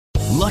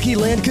Lucky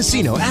Land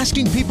Casino,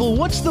 asking people,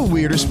 what's the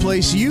weirdest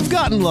place you've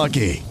gotten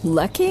lucky?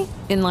 Lucky?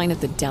 In line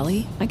at the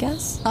deli, I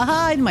guess?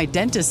 Aha, in my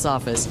dentist's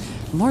office.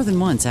 More than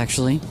once,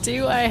 actually.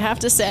 Do I have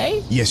to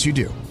say? Yes, you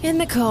do. In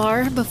the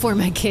car, before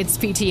my kids'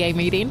 PTA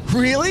meeting.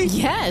 Really?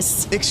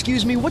 Yes.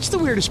 Excuse me, what's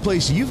the weirdest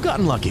place you've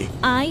gotten lucky?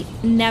 I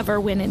never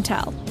win and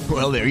tell.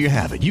 Well, there you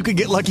have it. You can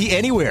get lucky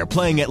anywhere,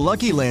 playing at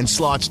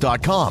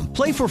LuckyLandSlots.com.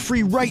 Play for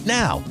free right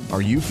now.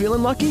 Are you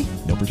feeling lucky?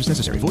 No purchase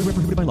necessary. Void where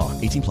prohibited by law.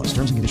 18 plus.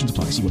 Terms and conditions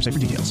apply. See website for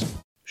details.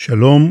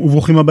 שלום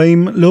וברוכים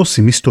הבאים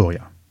לעושים היסטוריה.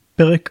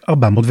 פרק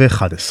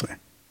 411.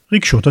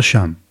 רגשות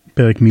אשם.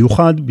 פרק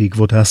מיוחד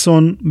בעקבות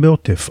האסון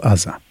בעוטף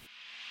עזה.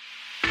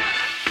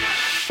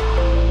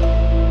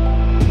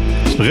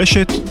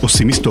 רשת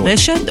עושים היסטוריה.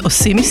 רשת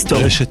עושים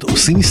היסטוריה. רשת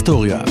עושים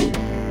היסטוריה.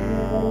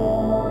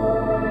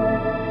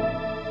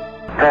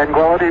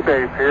 Tranquility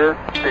Base here.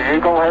 The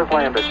Eagle has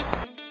landed.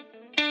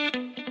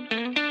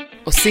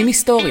 עושים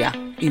היסטוריה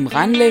עם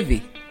רן לוי.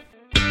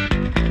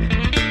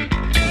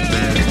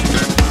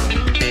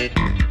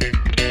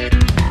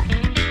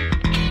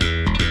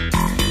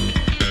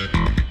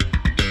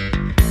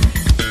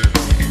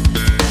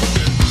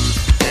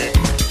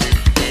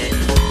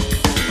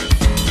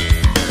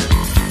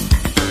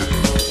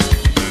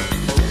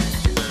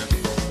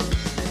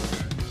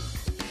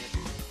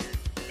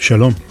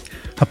 שלום.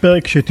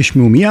 הפרק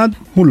שתשמעו מיד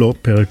הוא לא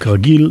פרק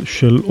רגיל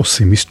של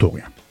עושים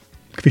היסטוריה.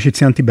 כפי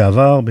שציינתי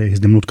בעבר,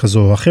 בהזדמנות כזו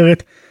או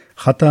אחרת,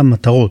 אחת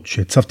המטרות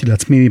שהצבתי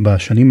לעצמי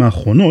בשנים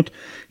האחרונות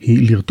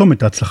היא לרתום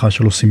את ההצלחה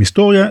של עושים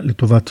היסטוריה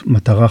לטובת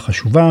מטרה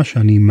חשובה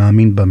שאני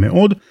מאמין בה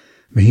מאוד,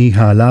 והיא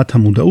העלאת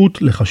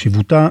המודעות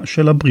לחשיבותה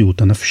של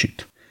הבריאות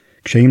הנפשית.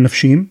 קשיים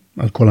נפשיים,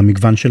 על כל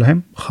המגוון שלהם,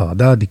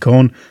 חרדה,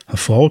 דיכאון,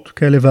 הפרעות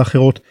כאלה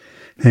ואחרות,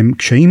 הם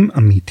קשיים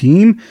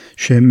אמיתיים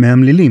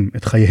שמאמללים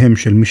את חייהם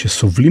של מי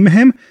שסובלים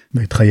מהם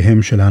ואת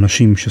חייהם של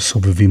האנשים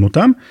שסובבים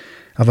אותם,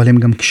 אבל הם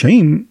גם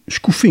קשיים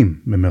שקופים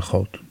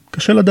במרכאות.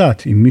 קשה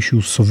לדעת אם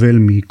מישהו סובל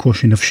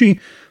מקושי נפשי,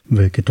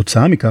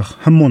 וכתוצאה מכך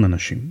המון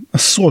אנשים,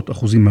 עשרות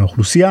אחוזים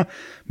מהאוכלוסייה,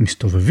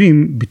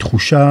 מסתובבים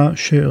בתחושה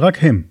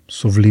שרק הם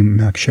סובלים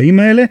מהקשיים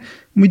האלה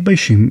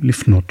ומתביישים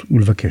לפנות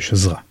ולבקש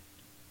עזרה.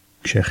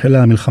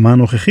 כשהחלה המלחמה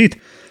הנוכחית,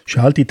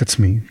 שאלתי את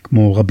עצמי,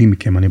 כמו רבים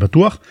מכם אני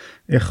בטוח,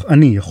 איך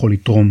אני יכול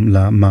לתרום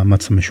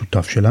למאמץ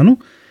המשותף שלנו,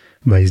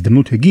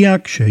 וההזדמנות הגיעה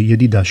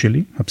כשידידה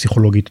שלי,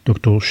 הפסיכולוגית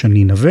דוקטור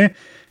שני נווה,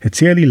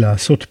 הציעה לי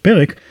לעשות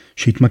פרק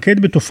שהתמקד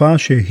בתופעה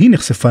שהיא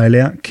נחשפה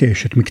אליה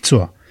כאשת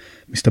מקצוע.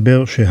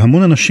 מסתבר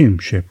שהמון אנשים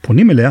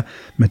שפונים אליה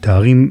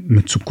מתארים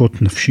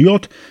מצוקות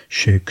נפשיות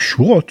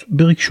שקשורות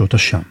ברגשות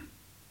אשם.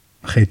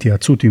 אחרי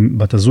התייעצות עם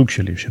בת הזוג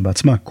שלי,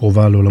 שבעצמה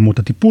קרובה לעולמות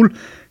הטיפול,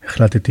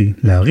 החלטתי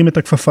להרים את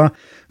הכפפה,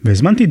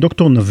 והזמנתי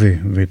דוקטור נווה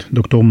ואת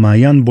דוקטור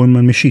מעיין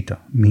בוימן משיטה,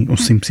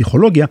 מ'עושים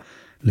פסיכולוגיה,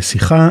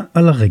 לשיחה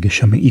על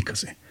הרגש המעיק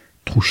הזה,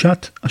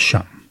 תחושת אשם.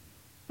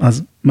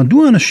 אז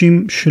מדוע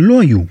אנשים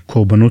שלא היו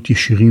קורבנות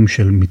ישירים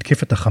של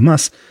מתקפת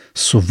החמאס,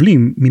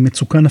 סובלים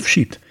ממצוקה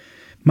נפשית?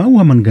 מהו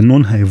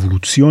המנגנון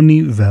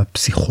האבולוציוני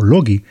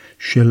והפסיכולוגי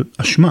של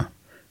אשמה?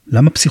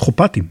 למה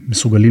פסיכופטים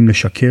מסוגלים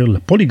לשקר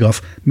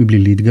לפוליגרף מבלי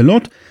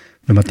להתגלות?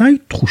 ומתי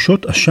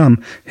תחושות אשם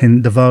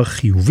הן דבר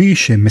חיובי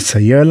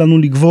שמסייע לנו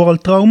לגבור על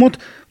טראומות,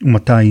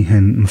 ומתי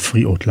הן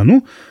מפריעות לנו?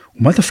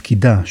 ומה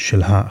תפקידה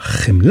של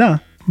החמלה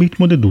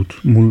בהתמודדות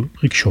מול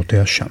רגשות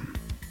האשם?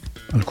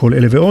 על כל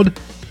אלה ועוד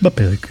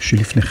בפרק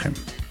שלפניכם.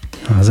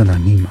 האזנה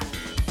נעימה.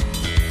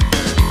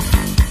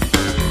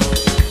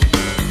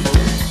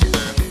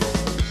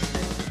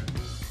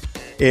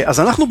 אז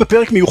אנחנו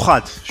בפרק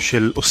מיוחד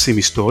של עושים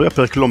היסטוריה,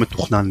 פרק לא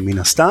מתוכנן מן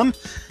הסתם.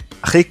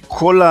 אחרי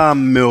כל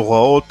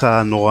המאורעות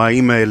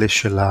הנוראים האלה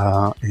של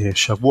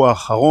השבוע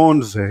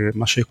האחרון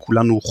ומה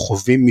שכולנו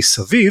חווים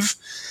מסביב,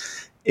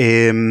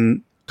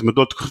 אתם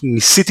יודעות,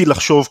 ניסיתי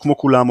לחשוב כמו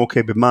כולם,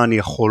 אוקיי, במה אני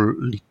יכול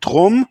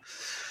לתרום.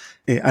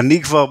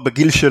 אני כבר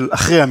בגיל של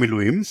אחרי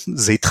המילואים,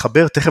 זה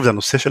יתחבר תכף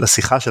לנושא של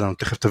השיחה שלנו,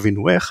 תכף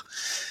תבינו איך,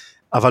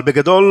 אבל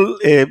בגדול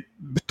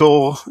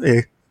בתור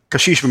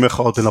קשיש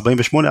במרכאות בן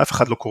 48, אף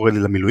אחד לא קורא לי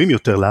למילואים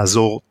יותר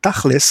לעזור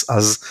תכלס,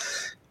 אז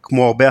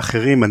כמו הרבה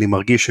אחרים אני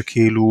מרגיש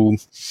שכאילו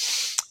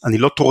אני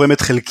לא תורם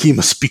את חלקי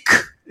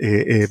מספיק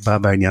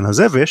בעניין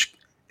הזה, ויש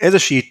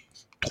איזושהי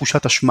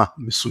תחושת אשמה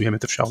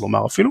מסוימת אפשר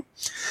לומר אפילו,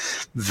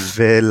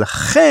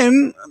 ולכן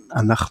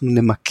אנחנו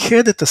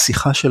נמקד את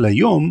השיחה של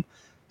היום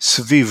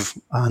סביב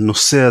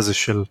הנושא הזה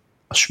של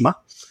אשמה,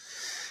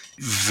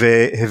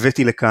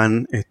 והבאתי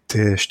לכאן את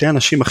שתי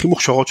האנשים הכי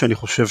מוכשרות שאני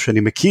חושב שאני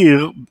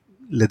מכיר,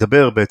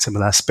 לדבר בעצם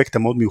על האספקט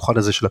המאוד מיוחד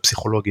הזה של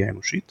הפסיכולוגיה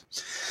האנושית.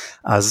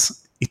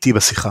 אז איתי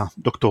בשיחה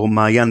דוקטור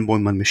מעיין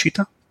בוימן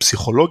משיטה,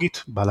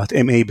 פסיכולוגית, בעלת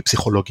MA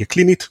בפסיכולוגיה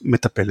קלינית,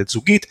 מטפלת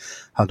זוגית,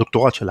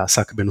 הדוקטורט שלה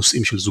עסק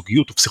בנושאים של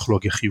זוגיות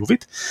ופסיכולוגיה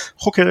חיובית,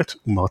 חוקרת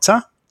ומרצה,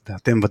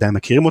 ואתם ודאי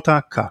מכירים אותה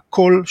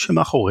כקול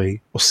שמאחורי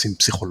עושים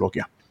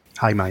פסיכולוגיה.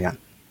 היי מעיין.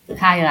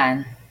 היי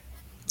רן.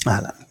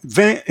 אהלן.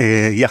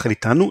 ויחד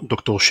איתנו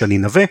דוקטור שני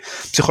נווה,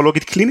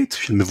 פסיכולוגית קלינית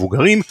של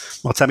מבוגרים,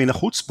 מרצה מן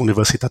החוץ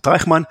באוניברסיטת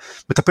רייכמן,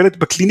 מטפלת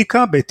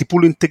בקליניקה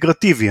בטיפול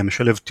אינטגרטיבי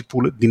המשלב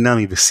טיפול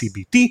דינמי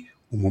ו-CBT,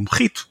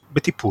 ומומחית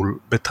בטיפול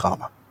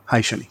בטראומה.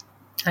 היי שני.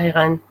 היי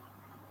רן.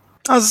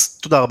 אז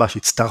תודה רבה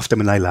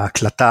שהצטרפתם אליי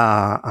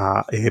להקלטה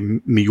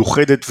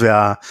המיוחדת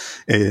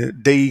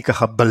והדי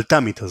ככה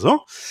בלטמית הזו,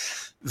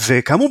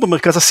 וכאמור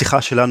במרכז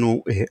השיחה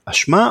שלנו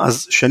אשמה,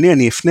 אז שני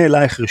אני אפנה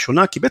אלייך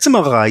ראשונה, כי בעצם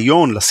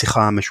הרעיון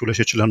לשיחה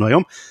המשולשת שלנו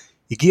היום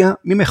הגיע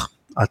ממך.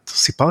 את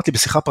סיפרת לי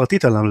בשיחה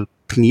פרטית על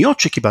פניות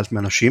שקיבלת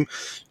מאנשים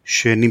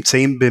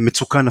שנמצאים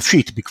במצוקה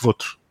נפשית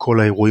בעקבות כל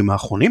האירועים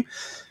האחרונים,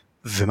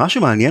 ומה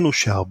שמעניין הוא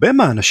שהרבה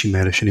מהאנשים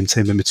האלה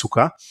שנמצאים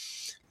במצוקה,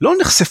 לא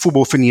נחשפו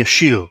באופן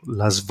ישיר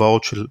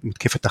לזוועות של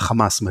מתקפת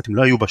החמאס, זאת אומרת, הם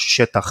לא היו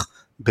בשטח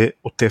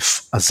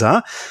בעוטף עזה,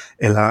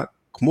 אלא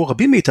כמו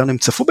רבים מאיתנו, הם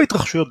צפו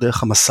בהתרחשויות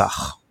דרך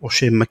המסך, או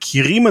שהם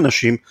מכירים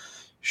אנשים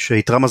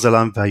שהתרה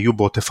מזלם והיו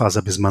בעוטף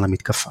עזה בזמן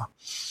המתקפה.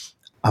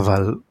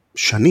 אבל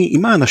שני,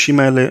 אם האנשים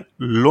האלה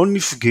לא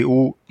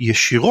נפגעו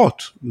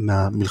ישירות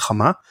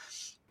מהמלחמה,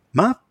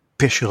 מה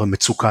פשר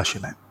המצוקה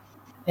שלהם?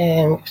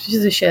 אני חושבת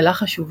שזו שאלה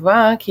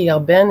חשובה, כי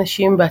הרבה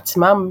אנשים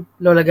בעצמם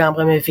לא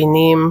לגמרי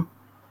מבינים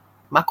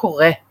מה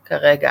קורה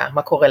כרגע,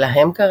 מה קורה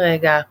להם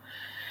כרגע.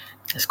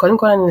 אז קודם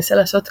כל אני אנסה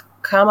לעשות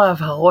כמה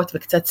הבהרות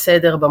וקצת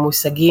סדר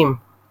במושגים,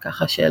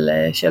 ככה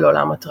של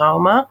עולם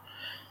הטראומה.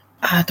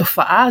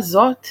 התופעה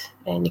הזאת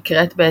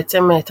נקראת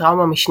בעצם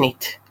טראומה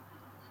משנית.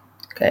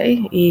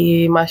 אוקיי?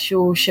 היא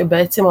משהו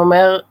שבעצם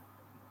אומר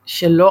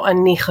שלא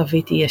אני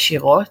חוויתי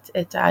ישירות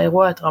את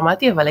האירוע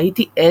הטראומטי, אבל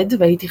הייתי עד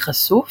והייתי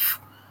חשוף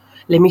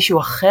למישהו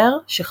אחר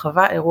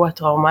שחווה אירוע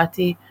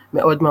טראומטי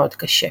מאוד מאוד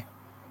קשה.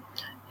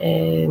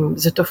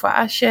 זו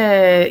תופעה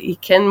שהיא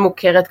כן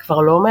מוכרת כבר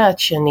לא מעט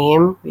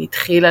שנים, והיא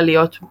התחילה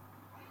להיות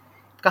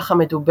ככה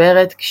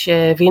מדוברת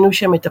כשהבינו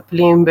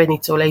שמטפלים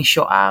בניצולי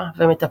שואה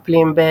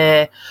ומטפלים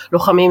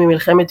בלוחמים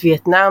ממלחמת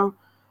וייטנאם,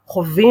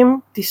 חווים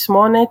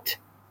תסמונת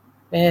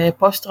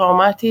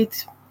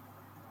פוסט-טראומטית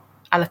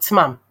על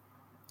עצמם,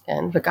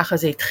 כן? וככה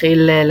זה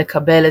התחיל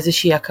לקבל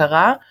איזושהי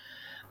הכרה,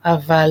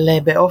 אבל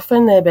באופן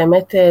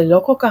באמת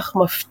לא כל כך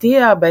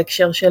מפתיע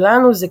בהקשר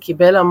שלנו, זה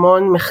קיבל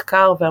המון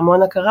מחקר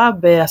והמון הכרה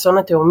באסון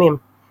התאומים,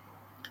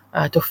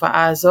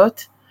 התופעה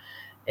הזאת,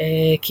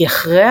 כי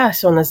אחרי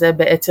האסון הזה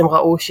בעצם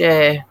ראו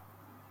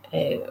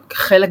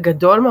שחלק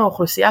גדול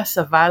מהאוכלוסייה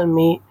סבל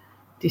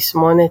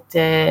מתסמונת,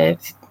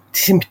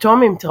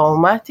 סימפטומים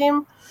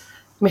טראומטיים,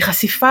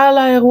 מחשיפה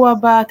לאירוע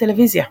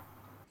בטלוויזיה.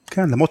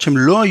 כן, למרות שהם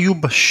לא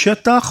היו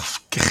בשטח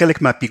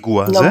כחלק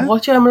מהפיגוע הזה.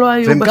 למרות שהם לא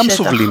היו והם בשטח. והם גם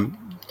סובלים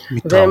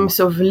מטראומה. והם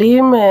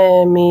סובלים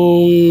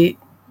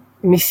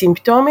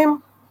מסימפטומים,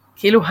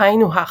 כאילו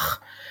היינו הך.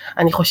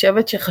 אני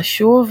חושבת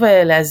שחשוב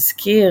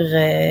להזכיר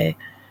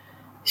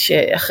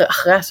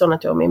שאחרי אסון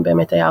התאומים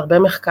באמת היה הרבה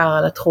מחקר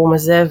על התחום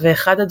הזה,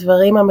 ואחד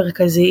הדברים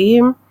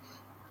המרכזיים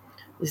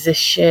זה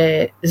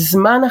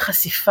שזמן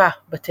החשיפה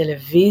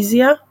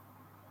בטלוויזיה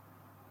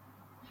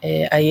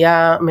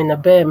היה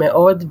מנבא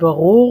מאוד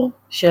ברור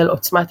של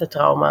עוצמת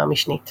הטראומה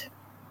המשנית.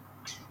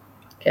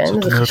 כן,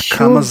 זאת זה אומרת, חשוב.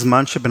 כמה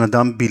זמן שבן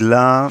אדם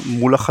בילה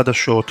מול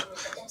החדשות,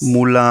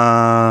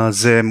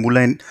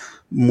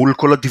 מול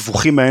כל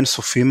הדיווחים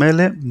האינסופיים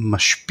האלה,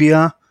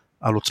 משפיע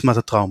על עוצמת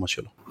הטראומה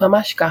שלו.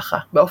 ממש ככה,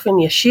 באופן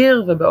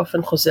ישיר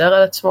ובאופן חוזר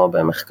על עצמו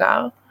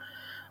במחקר,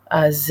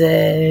 אז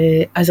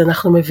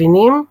אנחנו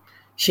מבינים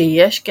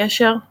שיש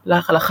קשר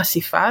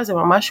לחשיפה, זה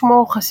ממש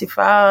כמו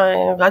חשיפה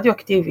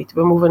רדיואקטיבית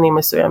במובנים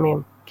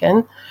מסוימים, כן?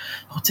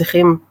 אנחנו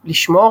צריכים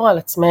לשמור על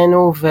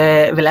עצמנו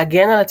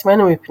ולהגן על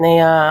עצמנו מפני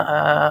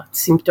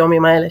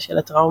הסימפטומים האלה של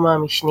הטראומה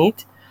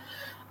המשנית.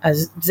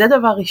 אז זה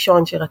דבר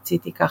ראשון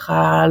שרציתי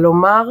ככה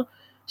לומר,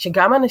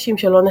 שגם אנשים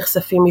שלא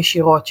נחשפים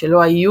ישירות,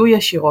 שלא היו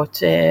ישירות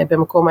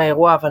במקום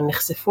האירוע, אבל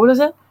נחשפו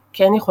לזה,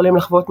 כן יכולים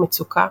לחוות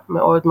מצוקה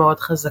מאוד מאוד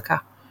חזקה.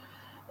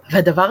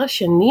 והדבר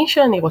השני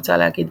שאני רוצה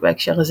להגיד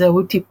בהקשר הזה,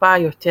 הוא טיפה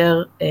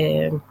יותר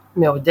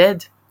מעודד,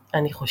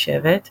 אני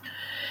חושבת,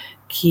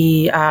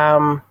 כי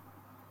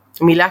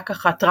המילה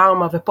ככה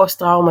טראומה ופוסט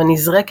טראומה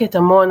נזרקת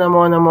המון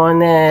המון המון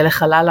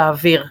לחלל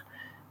האוויר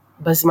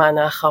בזמן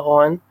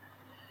האחרון,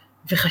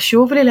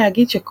 וחשוב לי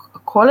להגיד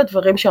שכל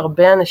הדברים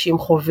שהרבה אנשים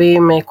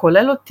חווים,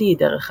 כולל אותי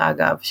דרך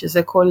אגב,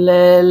 שזה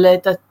כולל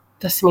את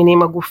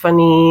התסמינים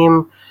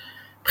הגופניים,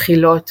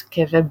 בחילות,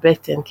 כאבי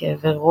בטן,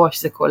 כאבי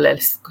ראש, זה כולל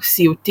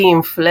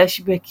סיוטים,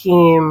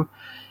 פלשבקים,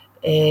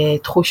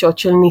 תחושות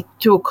של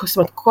ניתוק, זאת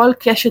אומרת כל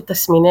קשת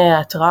תסמיני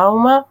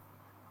הטראומה,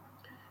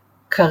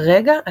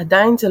 כרגע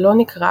עדיין זה לא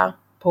נקרא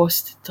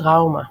פוסט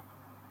טראומה,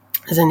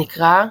 זה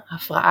נקרא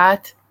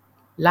הפרעת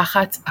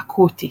לחץ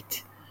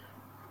אקוטית.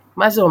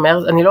 מה זה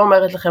אומר? אני לא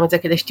אומרת לכם את זה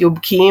כדי שתהיו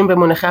בקיאים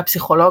במונחי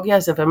הפסיכולוגיה,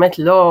 זה באמת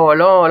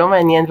לא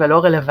מעניין ולא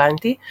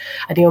רלוונטי.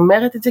 אני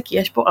אומרת את זה כי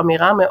יש פה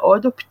אמירה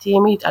מאוד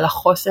אופטימית על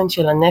החוסן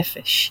של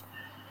הנפש,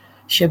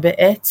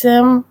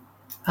 שבעצם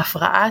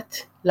הפרעת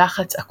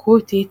לחץ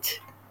אקוטית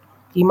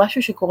היא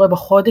משהו שקורה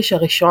בחודש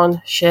הראשון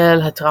של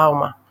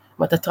הטראומה. זאת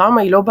אומרת,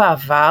 הטראומה היא לא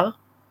בעבר,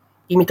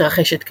 היא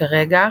מתרחשת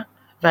כרגע,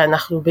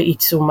 ואנחנו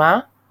בעיצומה,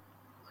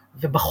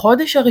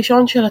 ובחודש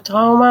הראשון של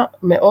הטראומה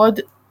מאוד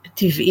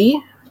טבעי,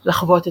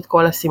 לחוות את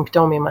כל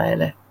הסימפטומים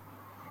האלה.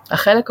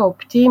 החלק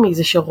האופטימי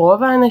זה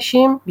שרוב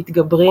האנשים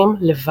מתגברים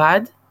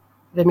לבד,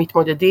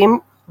 ומתמודדים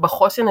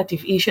בחוסן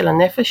הטבעי של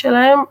הנפש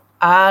שלהם,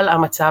 על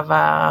המצב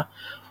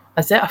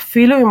הזה,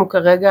 אפילו אם הוא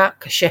כרגע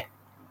קשה.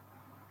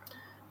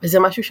 וזה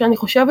משהו שאני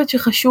חושבת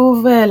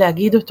שחשוב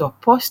להגיד אותו.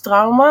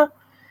 פוסט-טראומה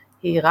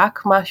היא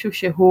רק משהו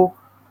שהוא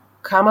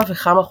כמה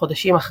וכמה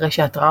חודשים אחרי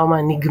שהטראומה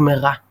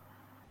נגמרה.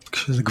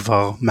 כשזה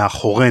כבר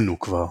מאחורינו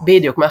כבר.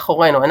 בדיוק,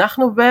 מאחורינו.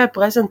 אנחנו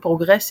בפרזנט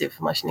פרוגרסיב,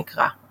 מה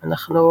שנקרא.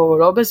 אנחנו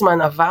לא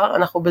בזמן עבר,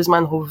 אנחנו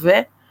בזמן הווה,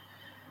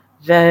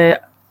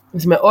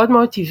 וזה מאוד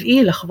מאוד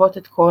טבעי לחוות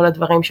את כל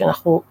הדברים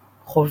שאנחנו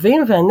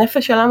חווים,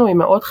 והנפש שלנו היא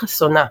מאוד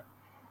חסונה.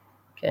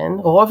 כן?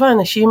 רוב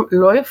האנשים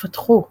לא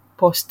יפתחו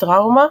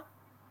פוסט-טראומה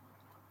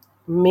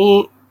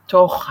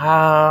מתוך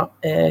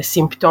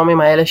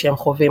הסימפטומים האלה שהם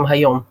חווים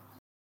היום.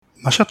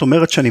 מה שאת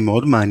אומרת שאני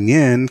מאוד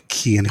מעניין,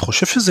 כי אני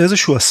חושב שזה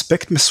איזשהו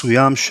אספקט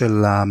מסוים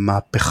של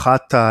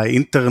המהפכת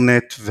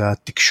האינטרנט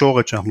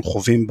והתקשורת שאנחנו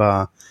חווים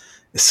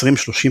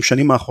ב-20-30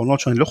 שנים האחרונות,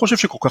 שאני לא חושב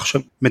שכל כך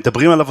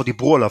מדברים עליו או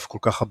דיברו עליו כל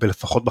כך הרבה,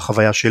 לפחות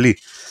בחוויה שלי.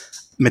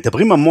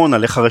 מדברים המון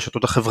על איך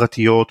הרשתות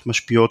החברתיות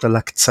משפיעות על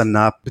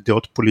הקצנה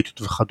בדעות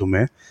פוליטיות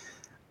וכדומה,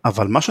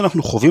 אבל מה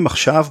שאנחנו חווים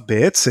עכשיו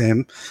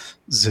בעצם,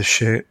 זה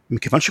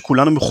שמכיוון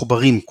שכולנו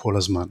מחוברים כל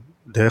הזמן,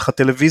 דרך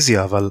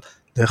הטלוויזיה, אבל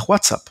דרך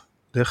וואטסאפ,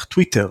 דרך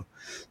טוויטר,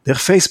 דרך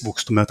פייסבוק,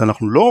 זאת אומרת,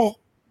 אנחנו לא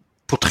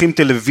פותחים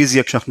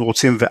טלוויזיה כשאנחנו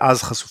רוצים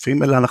ואז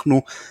חשופים, אלא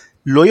אנחנו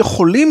לא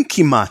יכולים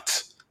כמעט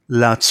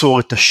לעצור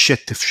את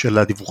השטף של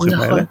הדיווחים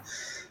האלה.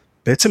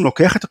 בעצם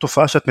לוקח את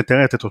התופעה שאת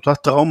מתארת, את אותה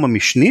טראומה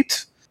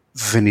משנית,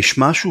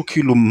 ונשמע שהוא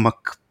כאילו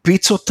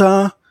מקפיץ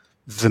אותה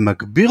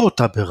ומגביר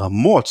אותה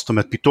ברמות, זאת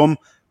אומרת, פתאום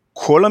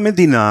כל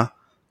המדינה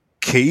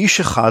כאיש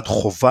אחד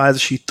חובה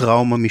איזושהי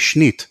טראומה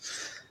משנית.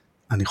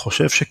 אני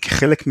חושב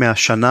שכחלק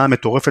מהשנה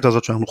המטורפת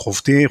הזאת שאנחנו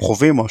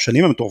חווים, או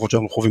השנים המטורפות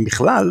שאנחנו חווים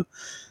בכלל,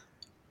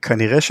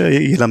 כנראה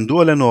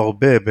שילמדו עלינו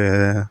הרבה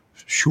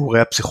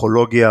בשיעורי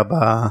הפסיכולוגיה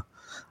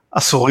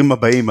בעשורים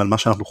הבאים על מה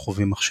שאנחנו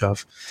חווים עכשיו.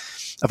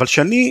 אבל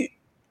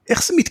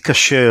איך זה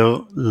מתקשר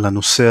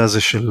לנושא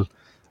הזה של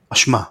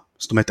אשמה?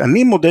 זאת אומרת,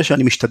 אני מודה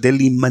שאני משתדל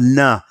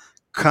להימנע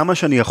כמה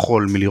שאני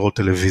יכול מלראות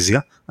טלוויזיה,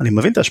 אני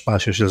מבין את ההשפעה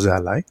שיש לזה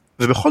עליי,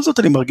 ובכל זאת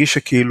אני מרגיש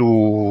שכאילו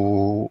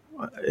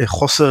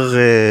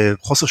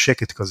חוסר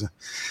שקט כזה,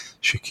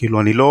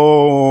 שכאילו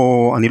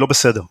אני לא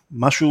בסדר,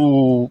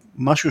 משהו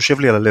יושב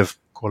לי על הלב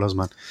כל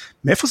הזמן.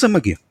 מאיפה זה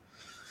מגיע?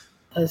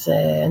 אז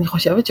אני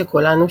חושבת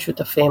שכולנו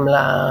שותפים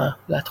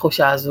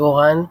לתחושה הזו,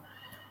 רן,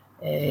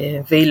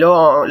 והיא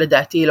לא,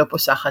 לדעתי היא לא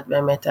פוסחת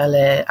באמת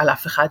על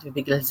אף אחד,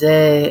 ובגלל זה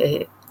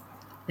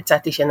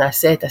הצעתי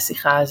שנעשה את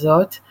השיחה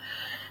הזאת,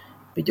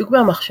 בדיוק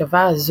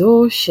במחשבה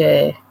הזו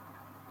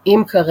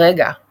שאם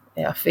כרגע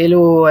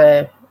אפילו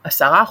 10%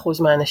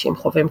 מהאנשים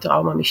חווים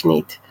טראומה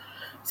משנית,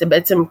 זה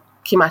בעצם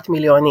כמעט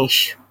מיליון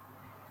איש.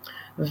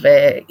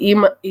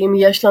 ואם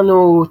יש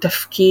לנו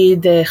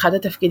תפקיד, אחד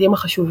התפקידים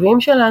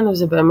החשובים שלנו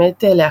זה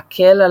באמת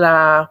להקל על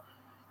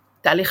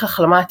התהליך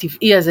החלמה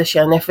הטבעי הזה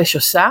שהנפש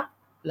עושה,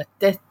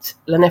 לתת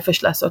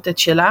לנפש לעשות את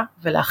שלה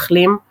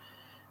ולהחלים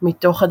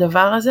מתוך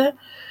הדבר הזה.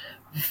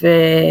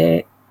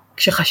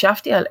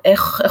 וכשחשבתי על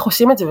איך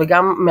עושים את זה,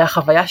 וגם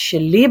מהחוויה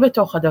שלי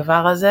בתוך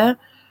הדבר הזה,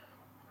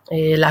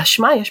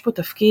 לאשמה יש פה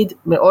תפקיד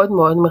מאוד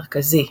מאוד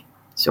מרכזי.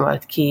 זאת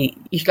אומרת, כי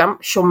היא גם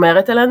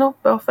שומרת עלינו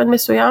באופן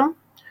מסוים,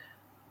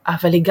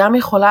 אבל היא גם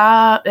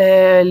יכולה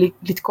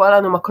לתקוע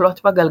לנו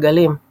מקלות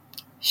בגלגלים,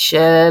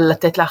 של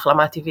לתת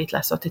להחלמה טבעית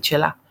לעשות את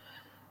שלה.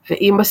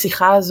 ואם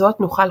בשיחה הזאת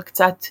נוכל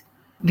קצת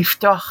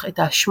לפתוח את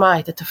האשמה,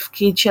 את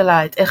התפקיד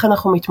שלה, את איך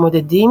אנחנו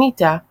מתמודדים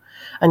איתה,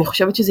 אני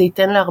חושבת שזה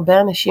ייתן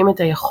להרבה אנשים את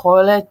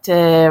היכולת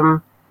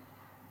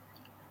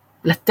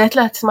לתת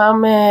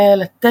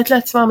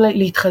לעצמם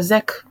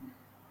להתחזק,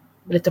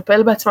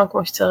 ולטפל בעצמם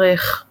כמו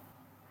שצריך.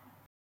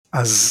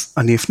 אז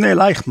אני אפנה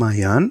אלייך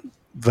מעיין,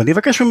 ואני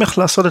אבקש ממך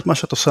לעשות את מה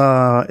שאת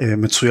עושה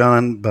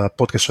מצוין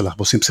בפודקאסט שלך,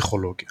 בעושים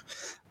פסיכולוגיה.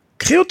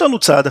 קחי אותנו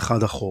צעד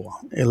אחד אחורה,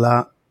 אל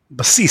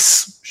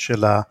הבסיס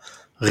של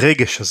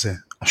הרגש הזה,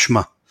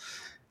 אשמה.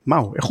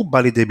 מהו? איך הוא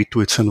בא לידי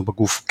ביטוי אצלנו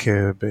בגוף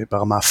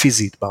ברמה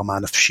הפיזית, ברמה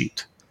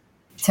הנפשית?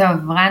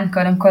 טוב, רן,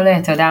 קודם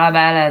כל תודה רבה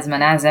על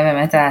ההזמנה, זה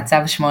באמת הצו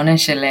 8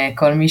 של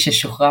כל מי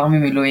ששוחרר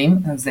ממילואים,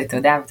 אז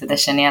תודה, ותודה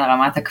שני על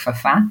רמת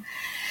הכפפה.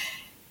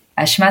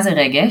 אשמה זה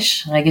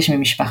רגש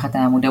ממשפחת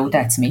המודעות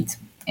העצמית,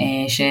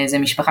 שזה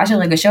משפחה של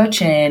רגשות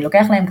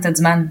שלוקח להם קצת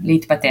זמן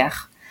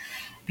להתפתח.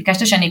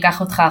 ביקשת שאני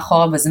אקח אותך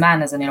אחורה בזמן,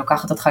 אז אני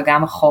לוקחת אותך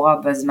גם אחורה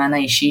בזמן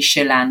האישי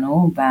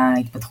שלנו,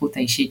 בהתפתחות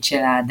האישית של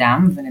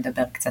האדם,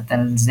 ונדבר קצת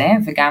על זה,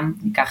 וגם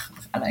ניקח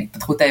על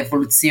ההתפתחות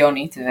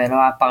האבולוציונית ולא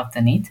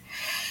הפרטנית.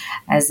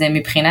 אז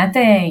מבחינת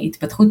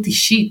התפתחות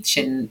אישית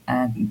של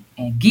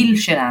הגיל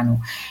שלנו,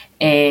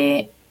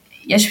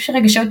 יש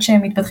רגשות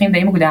שמתפתחים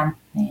די מוקדם,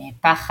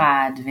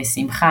 פחד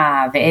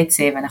ושמחה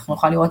ועצב, אנחנו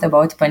נוכל לראות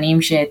הבעות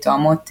פנים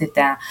שתואמות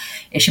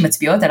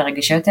שמצביעות על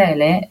הרגשות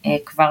האלה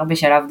כבר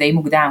בשלב די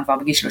מוקדם, כבר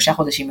בגיל 3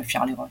 חודשים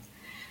אפשר לראות.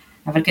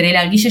 אבל כדי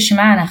להרגיש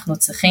אשמה אנחנו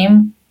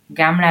צריכים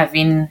גם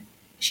להבין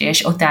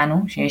שיש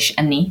אותנו, שיש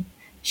אני,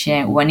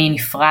 שהוא אני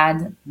נפרד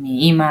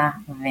מאמא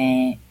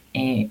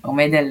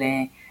ועומד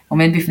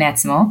עומד בפני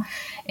עצמו,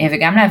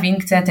 וגם להבין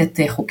קצת את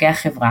חוקי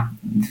החברה,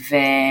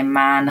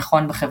 ומה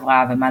נכון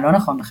בחברה ומה לא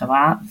נכון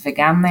בחברה,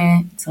 וגם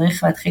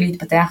צריך להתחיל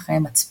להתפתח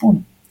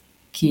מצפון,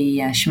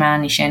 כי האשמה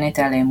נשענת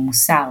על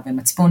מוסר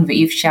ומצפון,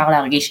 ואי אפשר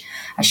להרגיש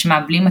אשמה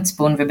בלי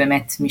מצפון,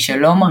 ובאמת מי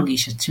שלא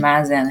מרגיש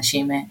אשמה זה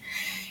אנשים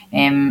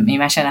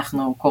ממה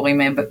שאנחנו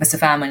קוראים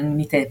בשפה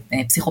המעניינת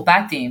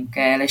פסיכופטים,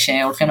 כאלה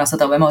שהולכים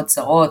לעשות הרבה מאוד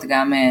צרות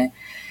גם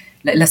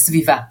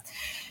לסביבה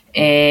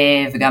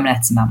וגם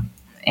לעצמם.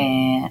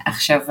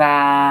 עכשיו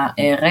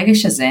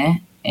הרגש הזה,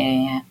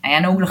 היה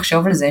נהוג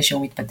לחשוב על זה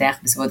שהוא מתפתח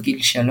בסביבות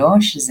גיל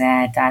 3, זה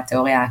הייתה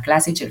התיאוריה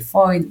הקלאסית של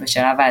פרויד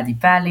בשלב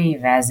האדיפלי,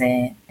 ואז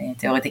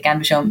תיאורטיקן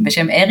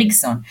בשם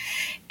אריקסון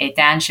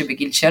טען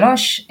שבגיל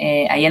 3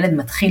 הילד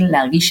מתחיל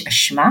להרגיש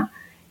אשמה,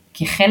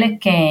 כחלק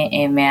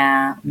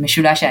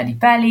מהמשולש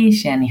האדיפלי,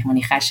 שאני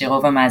מניחה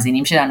שרוב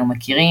המאזינים שלנו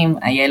מכירים,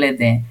 הילד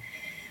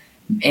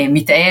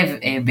מתאהב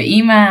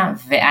באמא,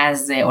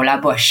 ואז עולה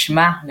בו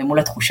אשמה למול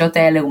התחושות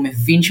האלה, הוא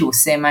מבין שהוא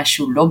עושה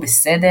משהו לא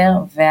בסדר,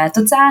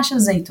 והתוצאה של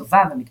זה היא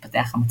טובה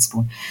ומתפתח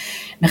המצפון.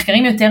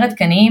 מחקרים יותר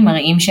עדכניים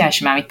מראים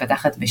שהאשמה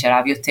מתפתחת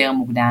בשלב יותר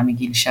מוקדם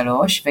מגיל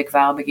 3,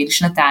 וכבר בגיל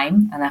 2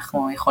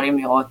 אנחנו יכולים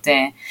לראות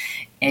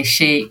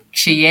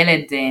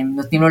שכשילד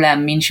נותנים לו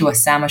להאמין שהוא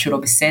עשה משהו לא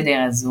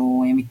בסדר, אז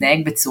הוא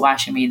מתנהג בצורה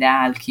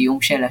שמעידה על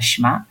קיום של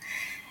אשמה,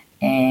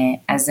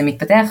 אז זה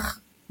מתפתח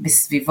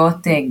בסביבות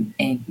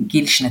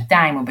גיל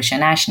 2 או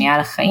בשנה השנייה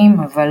לחיים,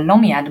 אבל לא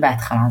מיד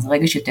בהתחלה, זה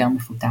רגש יותר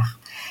מפותח.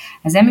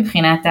 אז זה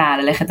מבחינת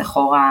ללכת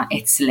אחורה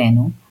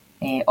אצלנו.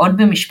 עוד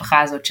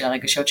במשפחה הזאת של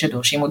הרגשות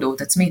שדורשים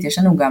מודעות עצמית, יש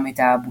לנו גם את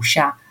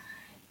הבושה,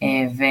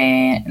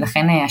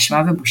 ולכן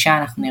אשמה ובושה,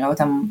 אנחנו נראה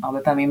אותם הרבה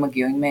פעמים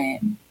מגיעים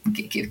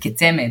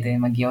כצמד,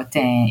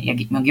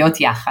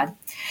 מגיעות יחד.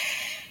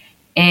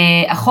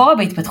 אחורה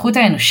בהתפתחות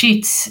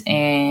האנושית,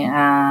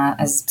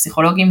 אז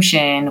פסיכולוגים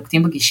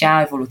שנוקטים בגישה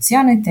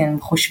האבולוציונית, הם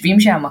חושבים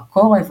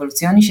שהמקור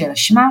האבולוציוני של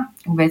אשמה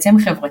הוא בעצם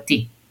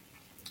חברתי.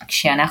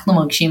 כשאנחנו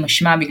מרגישים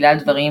אשמה בגלל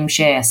דברים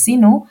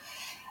שעשינו,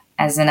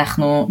 אז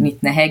אנחנו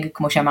נתנהג,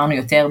 כמו שאמרנו,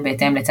 יותר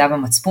בהתאם לצו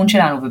המצפון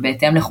שלנו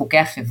ובהתאם לחוקי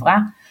החברה,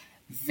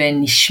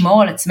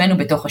 ונשמור על עצמנו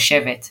בתוך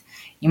השבט.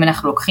 אם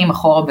אנחנו לוקחים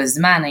אחורה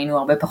בזמן, היינו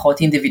הרבה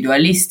פחות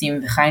אינדיבידואליסטים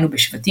וחיינו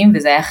בשבטים,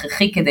 וזה היה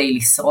הכרחי כדי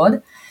לשרוד.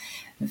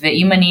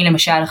 ואם אני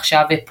למשל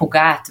עכשיו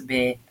פוגעת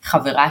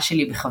בחברה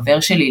שלי, בחבר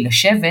שלי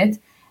לשבט,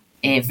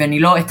 ואני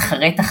לא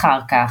אתחרט אחר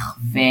כך,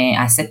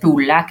 ואעשה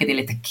פעולה כדי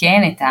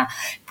לתקן את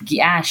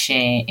הפגיעה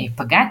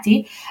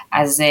שפגעתי,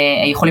 אז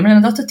יכולים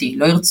לנדות אותי,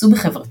 לא ירצו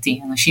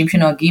בחברתי. אנשים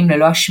שנוהגים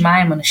ללא אשמה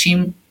הם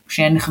אנשים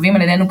שנחווים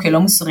על ידינו כלא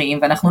מוסריים,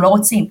 ואנחנו לא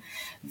רוצים.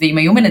 ואם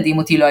היו מנדים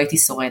אותי לא הייתי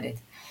שורדת.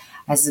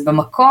 אז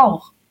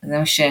במקור, זה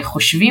מה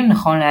שחושבים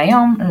נכון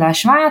להיום,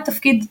 לאשמה היה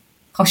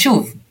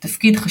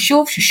תפקיד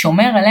חשוב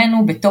ששומר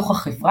עלינו בתוך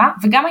החברה,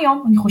 וגם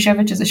היום אני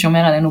חושבת שזה שומר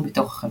עלינו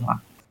בתוך החברה.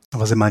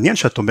 אבל זה מעניין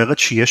שאת אומרת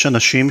שיש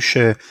אנשים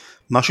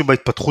שמשהו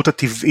בהתפתחות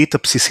הטבעית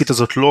הבסיסית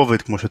הזאת לא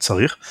עובד כמו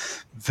שצריך,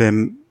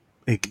 והם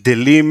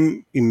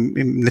גדלים עם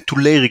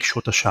נטולי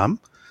רגשות אשם,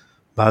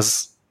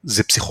 ואז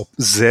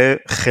זה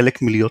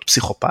חלק מלהיות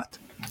פסיכופת?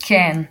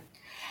 כן.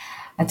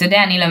 אתה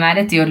יודע, אני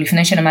למדתי, עוד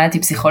לפני שלמדתי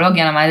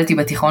פסיכולוגיה, למדתי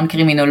בתיכון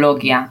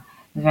קרימינולוגיה,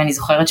 ואני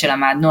זוכרת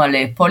שלמדנו על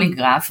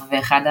פוליגרף,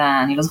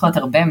 אני לא זוכרת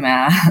הרבה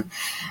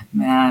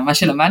מה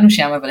שלמדנו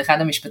שם, אבל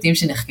אחד המשפטים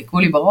שנחקקו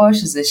לי בראש,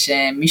 זה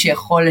שמי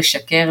שיכול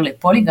לשקר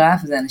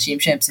לפוליגרף, זה אנשים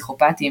שהם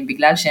פסיכופטיים,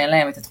 בגלל שאין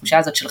להם את התחושה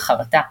הזאת של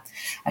חרטה.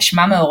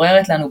 אשמה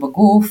מעוררת לנו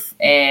בגוף,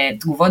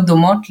 תגובות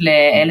דומות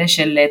לאלה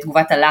של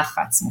תגובת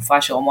הלחץ,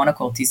 מופרש הורמון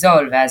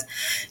הקורטיזול, ואז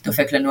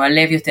דופק לנו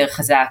הלב יותר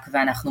חזק,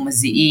 ואנחנו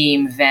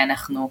מזיעים,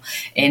 ואנחנו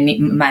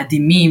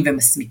מאדימים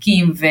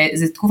ומסמיקים,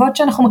 וזה תגובות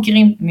שאנחנו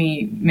מכירים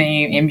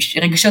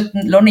רגשות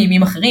לא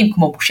נעימים אחרים,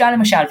 כמו בושה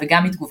למשל,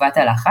 וגם מתגובת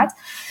הלחץ,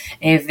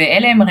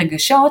 ואלה הם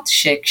רגשות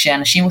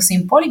שכשאנשים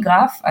עושים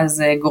פוליגרף,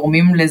 אז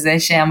גורמים לזה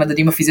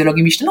שהמדדים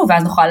הפיזיולוגיים ישתנו,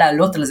 ואז נוכל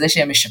לעלות על זה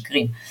שהם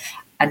משקרים.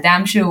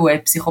 אדם שהוא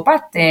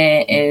פסיכופת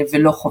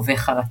ולא חווה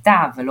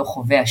חרטה ולא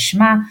חווה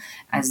אשמה,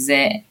 אז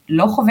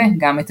לא חווה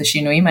גם את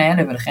השינויים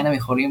האלה, ולכן הם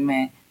יכולים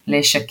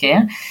לשקר,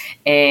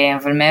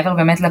 אבל מעבר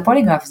באמת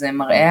לפוליגרף, זה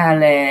מראה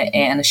על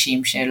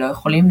אנשים שלא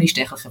יכולים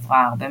להשתייך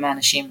לחברה, הרבה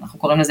מהאנשים, אנחנו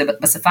קוראים לזה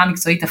בשפה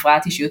המקצועית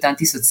הפרעת אישיות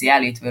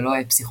אנטי-סוציאלית, ולא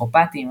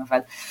פסיכופטים, אבל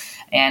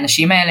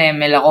האנשים האלה הם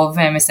לרוב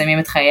מסיימים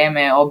את חייהם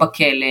או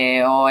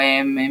בכלא, או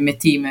הם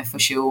מתים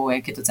איפשהו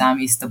כתוצאה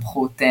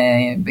מהסתבכות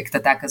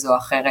בקטטה כזו או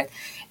אחרת,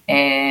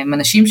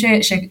 אנשים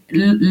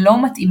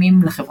שלא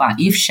מתאימים לחברה,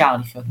 אי אפשר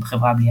לחיות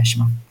בחברה בלי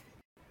אשמה.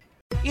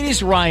 It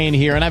is Ryan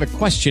here, and I have a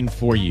question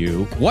for you.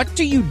 What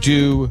do you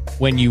do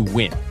when you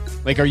win?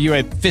 Like, are you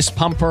a fist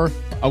pumper,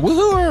 a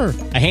woohooer,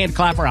 a hand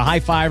clapper, a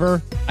high fiver?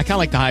 I kind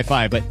of like the high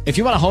five, but if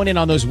you want to hone in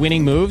on those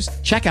winning moves,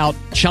 check out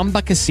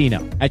Chumba Casino.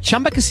 At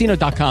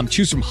ChumbaCasino.com,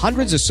 choose from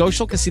hundreds of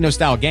social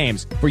casino-style games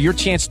for your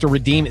chance to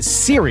redeem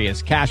serious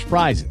cash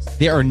prizes.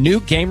 There are new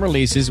game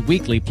releases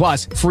weekly, plus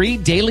free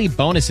daily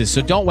bonuses, so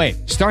don't wait.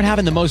 Start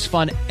having the most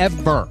fun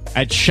ever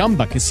at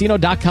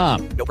ChumbaCasino.com.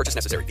 No purchase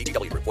necessary.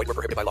 VGW. Void where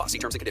prohibited by law. See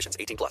terms and conditions.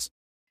 18+.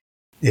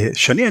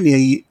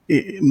 שני,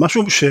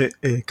 משהו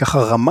שככה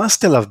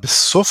רמזת עליו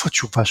בסוף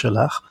התשובה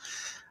שלך,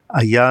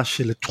 היה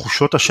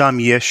שלתחושות אשם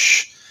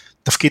יש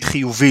תפקיד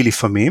חיובי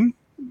לפעמים,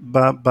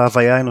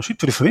 בהוויה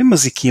האנושית, ולפעמים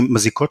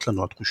מזיקות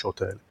לנו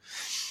התחושות האלה.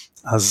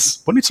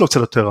 אז בוא נצלול קצת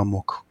יותר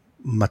עמוק.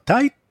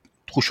 מתי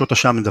תחושות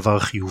אשם הם דבר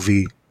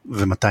חיובי,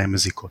 ומתי הן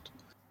מזיקות?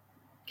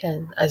 כן,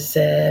 אז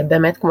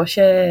באמת כמו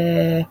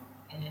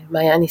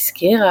שמעיין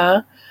הזכירה,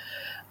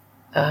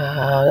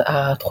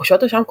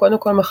 התחושות אשם קודם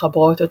כל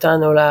מחברות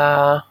אותנו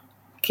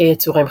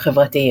כיצורים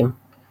חברתיים,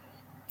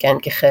 כן,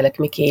 כחלק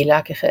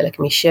מקהילה, כחלק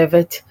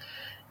משבט,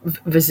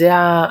 וזה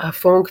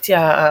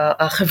הפונקציה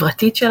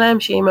החברתית שלהם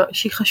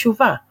שהיא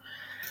חשובה.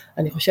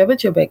 אני חושבת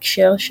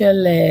שבהקשר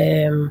של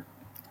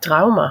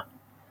טראומה,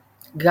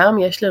 גם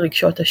יש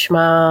לרגשות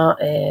אשמה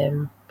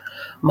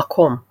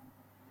מקום.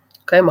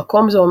 Okay,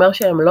 מקום זה אומר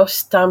שהם לא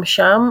סתם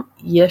שם,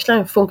 יש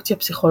להם פונקציה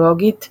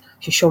פסיכולוגית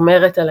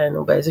ששומרת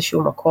עלינו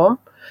באיזשהו מקום,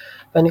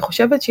 ואני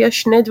חושבת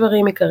שיש שני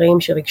דברים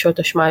עיקריים שרגשות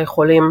אשמה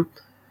יכולים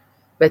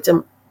בעצם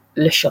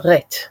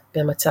לשרת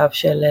במצב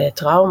של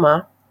טראומה.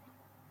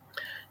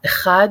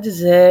 אחד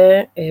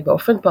זה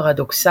באופן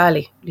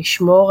פרדוקסלי,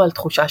 לשמור על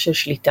תחושה של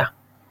שליטה.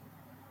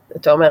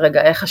 אתה אומר,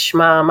 רגע, איך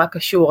אשמה, מה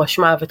קשור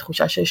אשמה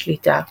ותחושה של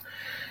שליטה?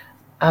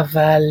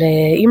 אבל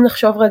אם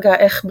נחשוב רגע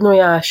איך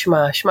בנויה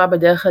האשמה, אשמה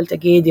בדרך כלל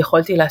תגיד,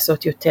 יכולתי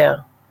לעשות יותר.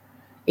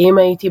 אם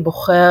הייתי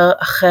בוחר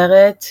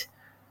אחרת,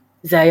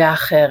 זה היה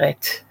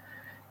אחרת.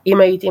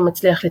 אם הייתי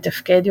מצליח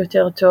לתפקד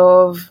יותר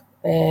טוב,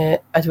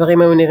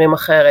 הדברים היו נראים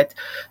אחרת.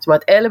 זאת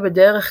אומרת, אלה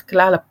בדרך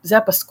כלל, זה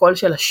הפסקול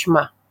של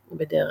אשמה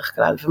בדרך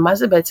כלל. ומה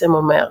זה בעצם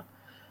אומר?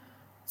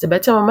 זה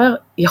בעצם אומר,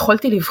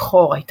 יכולתי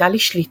לבחור, הייתה לי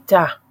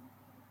שליטה.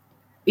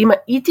 אם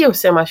הייתי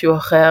עושה משהו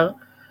אחר,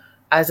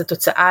 אז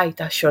התוצאה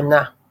הייתה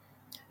שונה.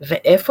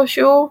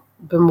 ואיפשהו,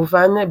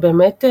 במובן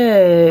באמת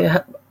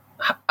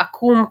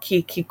עקום,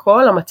 כי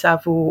כל המצב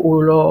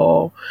הוא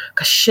לא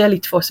קשה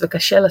לתפוס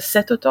וקשה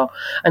לשאת אותו,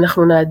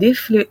 אנחנו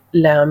נעדיף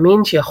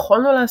להאמין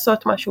שיכולנו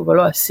לעשות משהו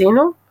ולא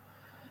עשינו,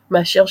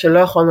 מאשר שלא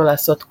יכולנו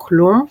לעשות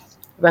כלום,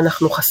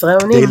 ואנחנו חסרי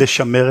אונים. כדי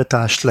לשמר את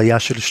האשליה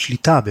של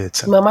שליטה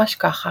בעצם. ממש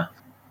ככה.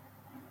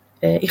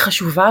 היא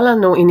חשובה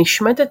לנו, היא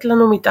נשמטת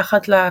לנו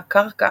מתחת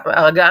לקרקע,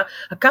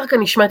 הקרקע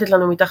נשמטת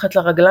לנו מתחת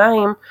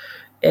לרגליים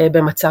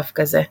במצב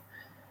כזה.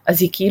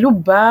 אז היא כאילו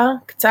באה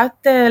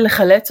קצת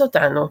לחלץ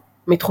אותנו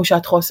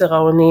מתחושת חוסר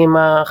האונים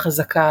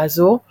החזקה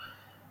הזו,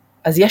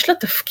 אז יש לה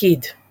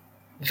תפקיד,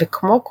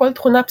 וכמו כל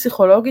תכונה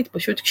פסיכולוגית,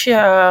 פשוט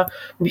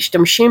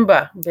כשמשתמשים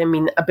בה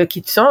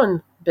בקיצון,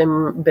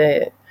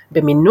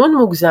 במינון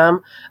מוגזם,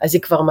 אז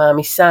היא כבר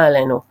מעמיסה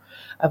עלינו.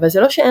 אבל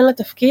זה לא שאין לה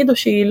תפקיד, או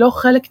שהיא לא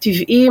חלק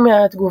טבעי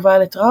מהתגובה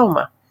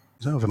לטראומה.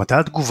 זהו, ומתי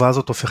התגובה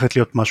הזאת הופכת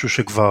להיות משהו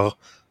שכבר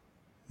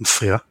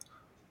מפריע,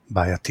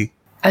 בעייתי?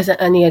 אז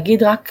אני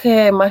אגיד רק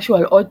משהו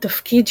על עוד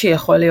תפקיד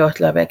שיכול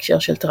להיות לה בהקשר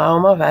של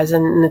טראומה, ואז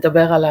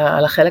נדבר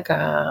על החלק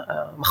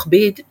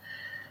המכביד.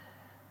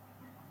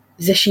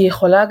 זה שהיא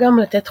יכולה גם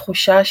לתת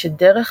תחושה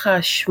שדרך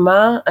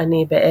האשמה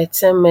אני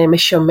בעצם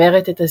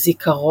משמרת את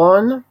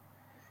הזיכרון,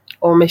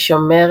 או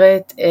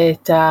משמרת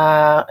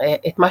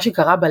את מה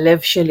שקרה בלב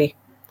שלי.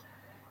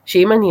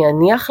 שאם אני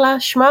אניח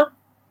לאשמה,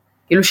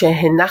 כאילו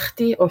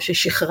שהנחתי או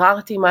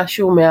ששחררתי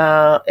משהו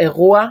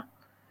מהאירוע,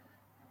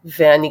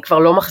 ואני כבר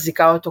לא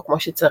מחזיקה אותו כמו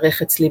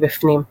שצריך אצלי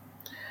בפנים.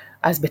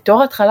 אז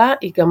בתור התחלה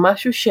היא גם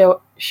משהו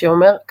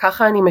שאומר,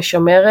 ככה אני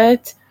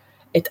משמרת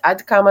את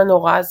עד כמה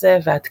נורא זה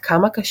ועד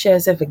כמה קשה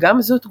זה,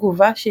 וגם זו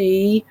תגובה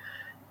שהיא,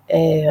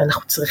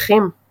 אנחנו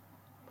צריכים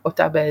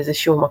אותה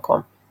באיזשהו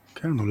מקום.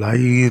 כן,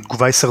 אולי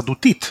תגובה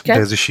הישרדותית כן?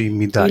 באיזושהי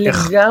מידה,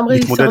 איך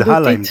להתמודד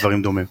הלאה עם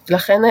דברים דומים.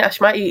 לכן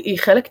אשמה היא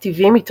חלק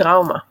טבעי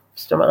מטראומה,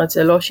 זאת אומרת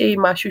זה לא שהיא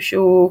משהו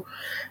שהוא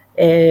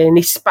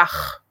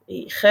נספח,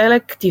 היא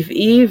חלק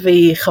טבעי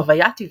והיא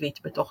חוויה טבעית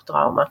בתוך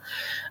טראומה.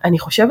 אני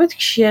חושבת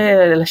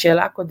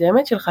לשאלה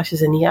הקודמת שלך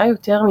שזה נהיה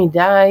יותר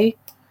מדי,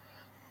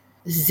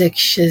 זה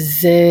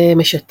כשזה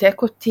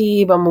משתק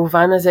אותי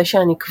במובן הזה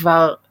שאני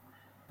כבר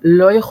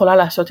לא יכולה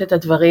לעשות את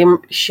הדברים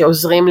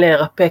שעוזרים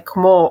להירפא,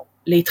 כמו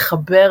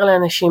להתחבר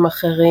לאנשים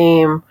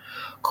אחרים,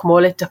 כמו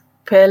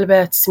לטפל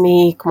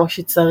בעצמי כמו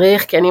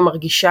שצריך, כי אני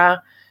מרגישה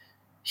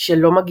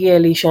שלא מגיע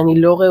לי,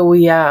 שאני לא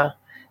ראויה,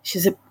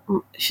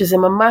 שזה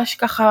ממש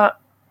ככה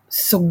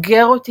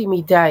סוגר אותי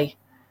מדי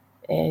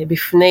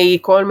בפני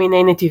כל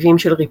מיני נתיבים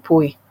של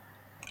ריפוי.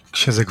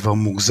 כשזה כבר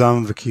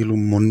מוגזם וכאילו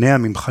מונע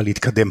ממך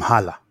להתקדם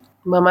הלאה.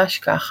 ממש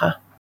ככה.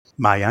 אז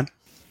מעיין?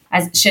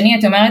 שני,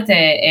 את אומרת,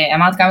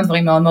 אמרת כמה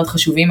דברים מאוד מאוד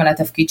חשובים על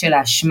התפקיד של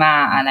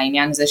האשמה, על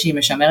העניין הזה שהיא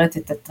משמרת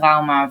את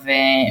הטראומה,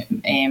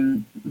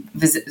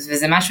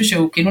 וזה משהו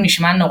שהוא כאילו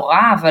נשמע נורא,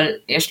 אבל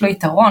יש לו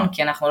יתרון,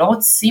 כי אנחנו לא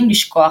רוצים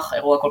לשכוח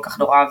אירוע כל כך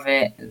נורא,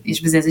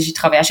 ויש בזה איזושהי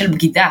חוויה של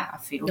בגידה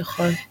אפילו.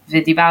 נכון.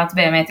 ודיברת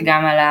באמת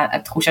גם על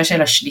התחושה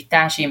של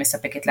השליטה שהיא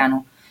מספקת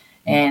לנו.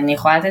 אני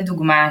יכולה לתת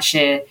דוגמה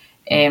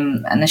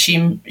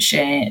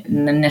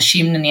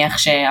נשים נניח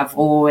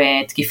שעברו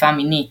תקיפה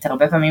מינית,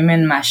 הרבה פעמים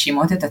הן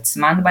מאשימות את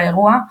עצמן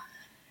באירוע,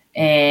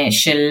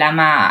 של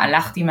למה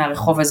הלכתי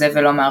מהרחוב הזה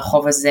ולא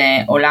מהרחוב הזה,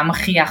 או למה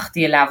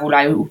חייכתי אליו,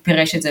 אולי הוא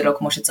פירש את זה לא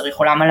כמו שצריך,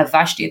 או למה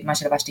לבשתי את מה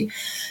שלבשתי,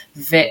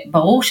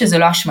 וברור שזה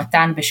לא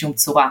אשמתן בשום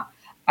צורה,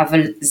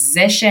 אבל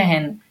זה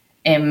שהן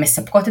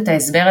מספקות את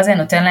ההסבר הזה,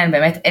 נותן להן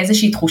באמת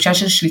איזושהי תחושה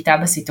של שליטה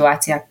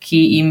בסיטואציה, כי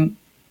אם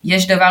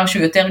יש דבר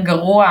שהוא יותר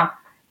גרוע,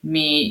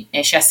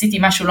 שעשיתי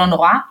משהו לא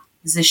נורא,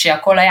 זה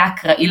שהכל היה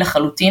אקראי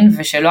לחלוטין,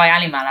 ושלא היה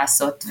לי מה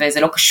לעשות,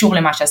 וזה לא קשור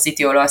למה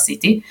שעשיתי או לא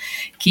עשיתי,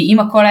 כי אם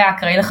הכל היה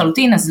אקראי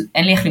לחלוטין, אז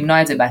אין לי איך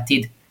למנוע את זה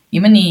בעתיד.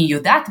 אם אני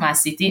יודעת מה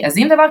עשיתי, אז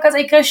אם דבר כזה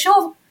יקרה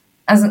שוב,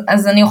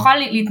 אז אני אוכל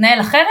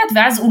להתנהל אחרת,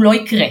 ואז הוא לא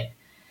יקרה.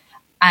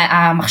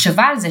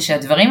 המחשבה על זה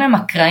שהדברים הם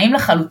אקראיים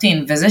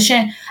לחלוטין, וזה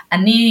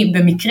שאני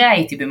במקרה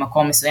הייתי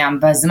במקום מסוים,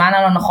 בזמן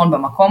הלא נכון,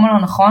 במקום הלא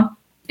נכון,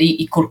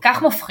 היא כל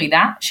כך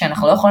מפחידה,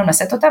 שאנחנו לא יכולים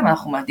לשאת אותה,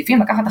 ואנחנו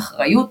מעדיפים לקחת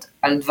אחריות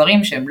על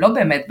דברים שהם לא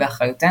באמת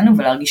באחריותנו,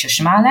 ולהרגיש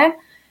אשמה עליהם,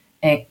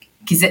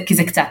 כי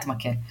זה קצת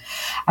מקל.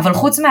 אבל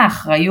חוץ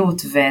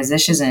מהאחריות, וזה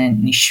שזה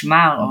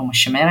נשמר או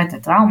משמר את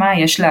הטראומה,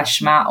 יש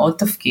לאשמה עוד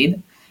תפקיד,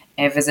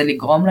 וזה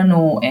לגרום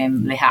לנו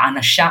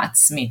להאנשה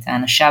עצמית,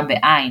 האנשה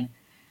בעין,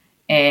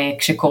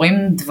 כשקוראים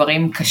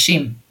דברים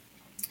קשים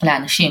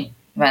לאנשים,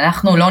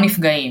 ואנחנו לא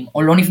נפגעים,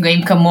 או לא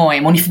נפגעים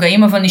כמוהם, או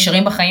נפגעים אבל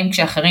נשארים בחיים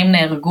כשאחרים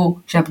נהרגו,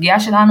 כשהפגיעה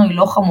שלנו היא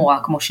לא חמורה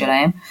כמו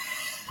שלהם,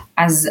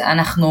 אז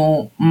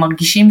אנחנו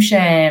מרגישים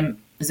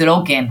שזה לא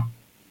הוגן.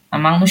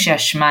 אמרנו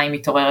שהאשמה היא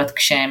מתעוררת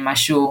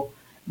כשמשהו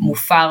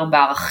מופר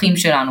בערכים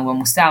שלנו,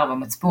 במוסר,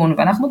 במצפון,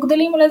 ואנחנו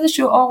גדלים על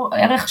איזשהו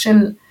ערך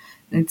של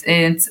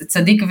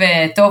צדיק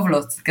וטוב לו,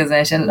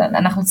 כזה,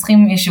 אנחנו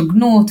צריכים, יש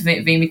הוגנות,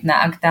 ואם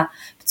התנהגת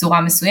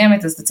בצורה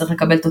מסוימת, אז אתה צריך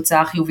לקבל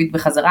תוצאה חיובית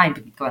בחזרה, אם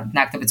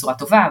התנהגת בצורה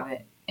טובה,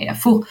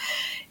 והפוך.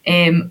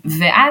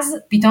 ואז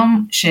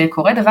פתאום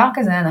שקורה דבר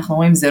כזה, אנחנו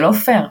רואים, זה לא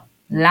פייר.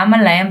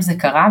 למה להם זה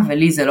קרה,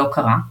 ולי זה לא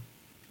קרה?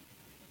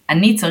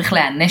 אני צריך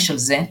להענש על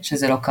זה,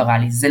 שזה לא קרה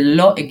לי. זה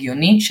לא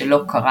הגיוני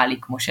שלא קרה לי,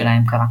 כמו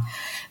שלהם קרה.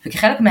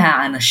 וכחלק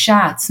מהאנשה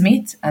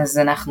העצמית, אז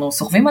אנחנו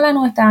סוחבים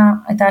עלינו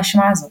את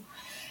האשמה הזו.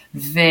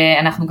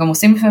 ואנחנו גם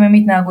עושים לפעמים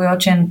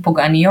התנהגויות שהן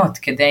פוגעניות,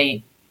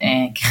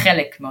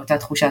 כחלק מאותה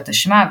תחושת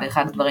אשמה,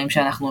 ואחד הדברים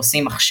שאנחנו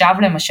עושים עכשיו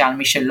למשל,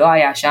 מי שלא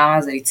היה שם,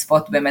 זה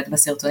לצפות באמת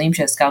בסרטונים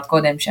שהזכרת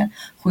קודם,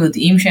 שאנחנו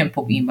יודעים שהם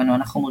פוגעים בנו,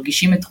 אנחנו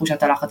מרגישים את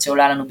תחושת הלחץ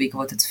שעולה לנו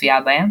בעקבות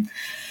הצפייה בהם,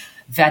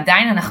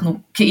 ועדיין אנחנו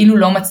כאילו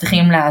לא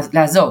מצליחים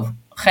לעזוב,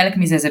 חלק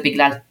מזה זה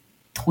בגלל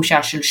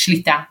תחושה של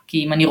שליטה,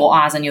 כי אם אני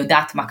רואה אז אני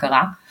יודעת מה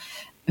קרה,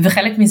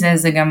 וחלק מזה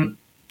זה גם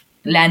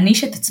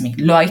להעניש את עצמי,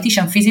 לא הייתי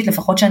שם פיזית,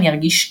 לפחות שאני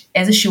ארגיש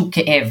איזשהו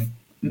כאב,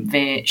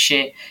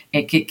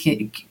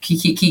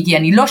 כי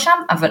אני לא שם,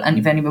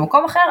 ואני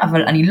במקום אחר,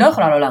 אבל אני לא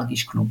יכולה לא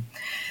להרגיש כלום.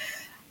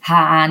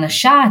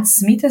 האנשה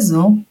העצמית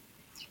הזו,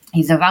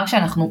 היא דבר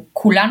שאנחנו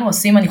כולנו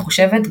עושים, אני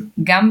חושבת,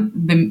 גם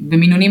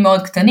במינונים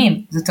מאוד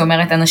קטנים. זאת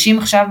אומרת, אנשים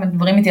עכשיו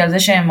מדברים איתי על זה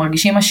שהם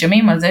מרגישים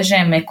אשמים, על זה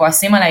שהם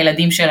כועסים על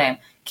הילדים שלהם,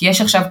 כי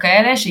יש עכשיו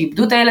כאלה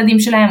שאיבדו את הילדים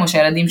שלהם, או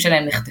שהילדים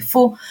שלהם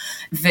נחטפו,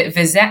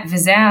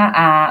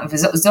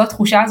 וזו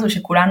התחושה הזו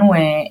שכולנו,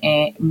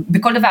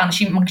 בכל דבר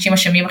אנשים מרגישים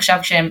אשמים עכשיו,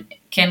 כשהם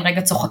כן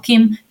רגע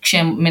צוחקים,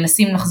 כשהם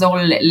מנסים לחזור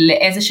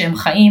לאיזה שהם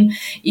חיים,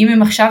 אם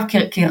הם עכשיו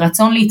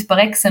כרצון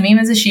להתפרק, שמים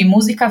איזושהי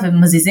מוזיקה,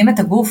 ומזיזים את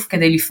הגוף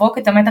כדי לפרוק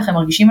את המתח, הם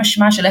מרגישים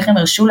אשמה של איך הם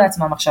הרשו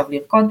לעצמם עכשיו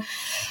לרקוד,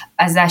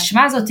 אז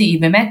האשמה הזאת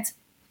היא באמת,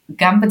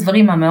 גם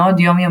בדברים המאוד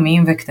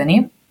יומיומיים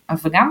וקטנים,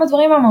 אבל גם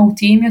בדברים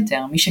המהותיים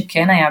יותר, מי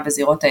שכן היה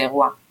בזירות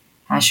האירוע,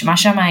 האשמה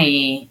שם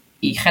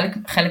היא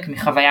חלק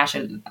מחוויה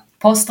של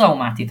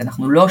פוסט-טראומטית,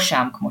 אנחנו לא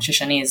שם, כמו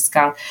ששני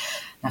הזכר,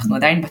 אנחנו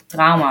עדיין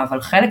בטראומה,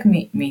 אבל חלק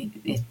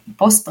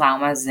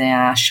מפוסט-טראומה זה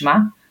האשמה,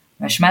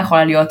 והאשמה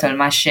יכולה להיות על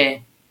מה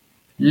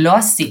שלא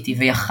עשיתי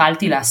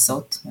ויכלתי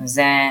לעשות,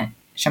 וזה,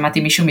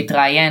 שמעתי מישהו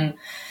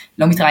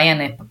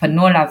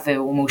פנו אליו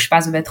והוא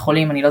מאושפז בבית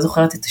חולים, אני לא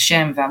זוכרת את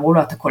השם, ואמרו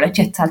לו, אתה קולט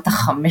שהצלת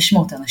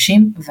 500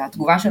 אנשים,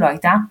 והתגובה שלו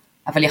הייתה,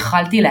 אבל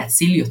יכלתי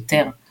להציל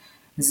יותר.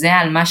 זה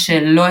על מה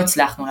שלא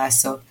הצלחנו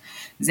לעשות.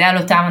 זה על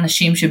אותם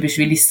אנשים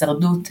שבשביל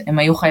הישרדות, הם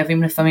היו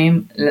חייבים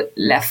לפעמים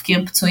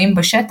להפקיר פצועים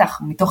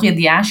בשטח, מתוך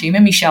ידיעה שאם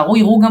הם יישארו,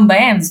 יראו גם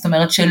בהם. זאת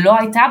אומרת שלא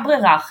הייתה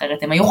ברירה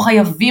אחרת, הם היו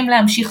חייבים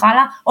להמשיך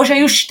הלאה, או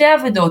שהיו שתי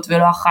עבודות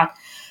ולא אחת.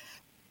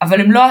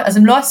 אבל הם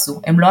לא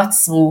עשו, הם לא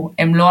עצרו,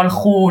 הם לא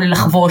הלכו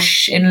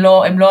לחבוש,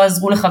 הם לא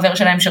עזרו לחבר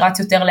שלהם שרץ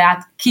יותר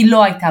לאט, כי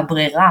לא הייתה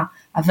ברירה,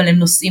 אבל הם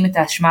נושאים את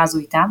האשמה הזו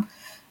איתם.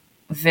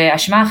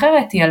 והאשמה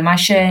אחרת היא על מה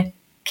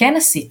שכן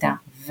עשית,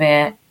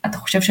 ואתה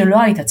חושב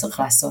שלא היית צריך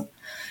לעשות.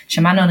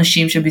 שמענו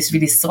אנשים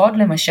שבשביל לשרוד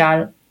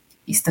למשל,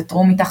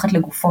 הסתתרו מתחת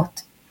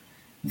לגופות,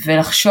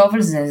 ולחשוב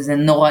על זה, זה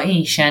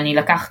נוראי, שאני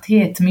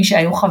לקחתי את מי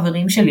שהיו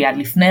חברים שלי עד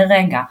לפני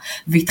רגע,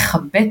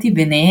 והתחבאתי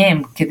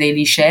ביניהם כדי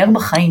להישאר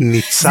בחיים.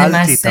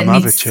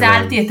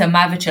 ניצלתי את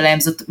המוות שלהם,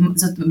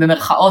 זאת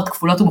במרכאות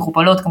כפולות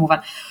ומכופלות כמובן,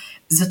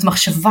 זאת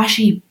מחשבה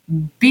שהיא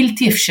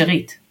בלתי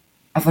אפשרית,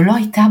 אבל לא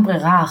הייתה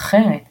ברירה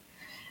אחרת.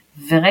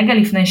 ורגע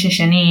לפני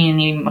ששני,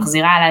 אני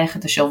מחזירה עלייך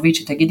את השרביט,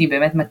 שתגידי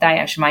באמת מתי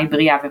האשמה היא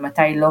בריאה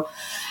ומתי לא,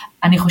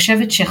 אני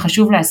חושבת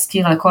שחשוב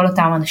להזכיר לכל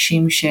אותם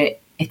אנשים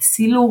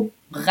שהצילו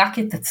רק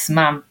את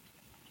עצמם,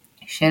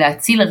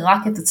 שלהציל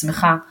רק את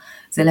עצמך,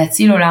 זה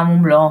להציל עולם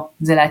ומלואו,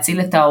 זה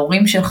להציל את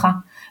ההורים שלך,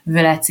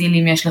 ולהציל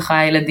אם יש לך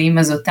ילדים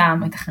אז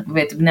אותם,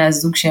 ואת בני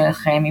הזוג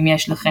שלכם, אם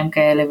יש לכם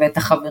כאלה, ואת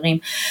החברים,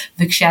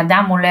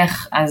 וכשאדם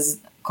הולך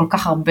אז כל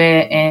כך הרבה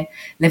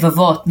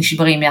לבבות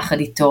נשברים יחד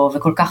איתו,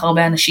 וכל כך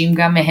הרבה אנשים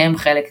גם מהם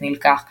חלק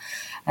נלקח,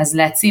 אז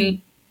להציל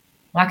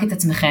רק את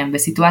עצמכם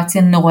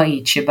בסיטואציה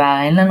נוראית,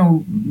 שבה אין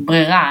לנו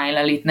ברירה,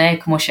 אלא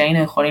להתנהג כמו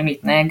שהיינו יכולים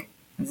להתנהג,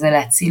 זה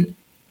להציל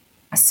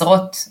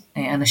עשרות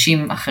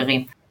אנשים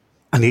אחרים.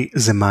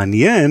 זה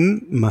מעניין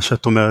מה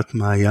שאת אומרת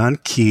מעיין,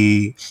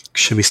 כי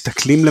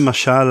כשמסתכלים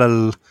למשל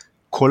על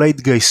כל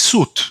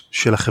ההתגייסות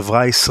של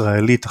החברה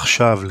הישראלית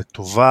עכשיו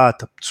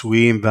לטובת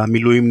הפצועים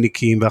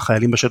והמילואימניקים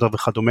והחיילים בשטח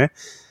וכדומה,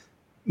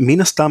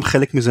 מן הסתם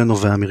חלק מזה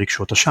נובע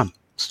מרגשות אשם.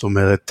 זאת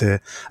אומרת,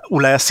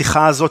 אולי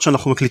השיחה הזאת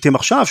שאנחנו מקליטים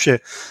עכשיו,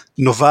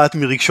 שנובעת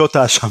מרגשות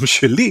האשם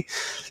שלי,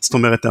 זאת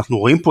אומרת, אנחנו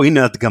רואים פה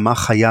הנה הדגמה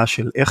חיה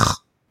של איך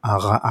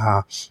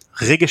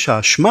הרגש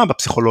האשמה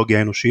בפסיכולוגיה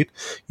האנושית,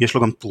 יש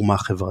לו גם תרומה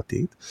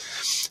חברתית,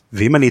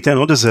 ואם אני אתן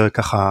עוד איזה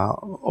ככה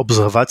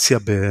אובזרבציה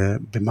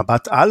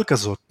במבט על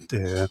כזאת,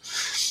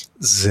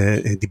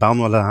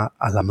 דיברנו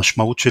על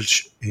המשמעות של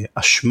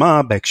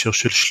אשמה בהקשר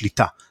של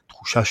שליטה,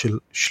 תחושה של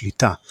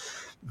שליטה,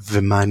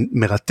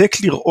 ומרתק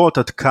לראות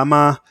עד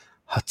כמה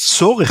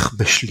הצורך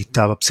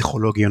בשליטה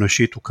בפסיכולוגיה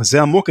האנושית הוא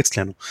כזה עמוק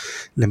אצלנו.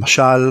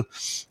 למשל,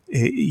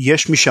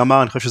 יש מי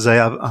שאמר, אני חושב שזה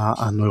היה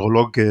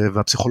הנוירולוג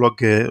והפסיכולוג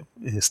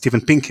סטיבן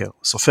פינקר,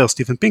 סופר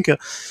סטיבן פינקר,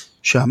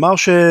 שאמר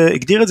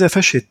שהגדיר את זה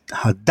יפה,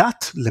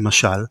 שהדת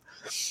למשל,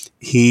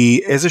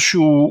 היא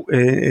איזשהו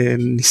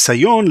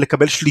ניסיון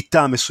לקבל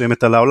שליטה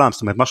מסוימת על העולם,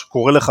 זאת אומרת, מה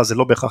שקורה לך זה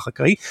לא בהכרח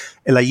אקראי,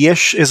 אלא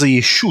יש איזו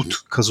ישות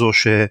כזו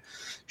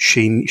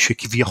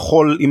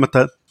שכביכול אם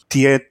אתה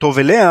תהיה טוב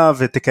אליה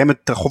ותקיים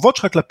את החובות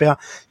שלך כלפיה,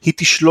 היא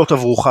תשלוט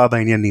עבורך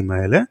בעניינים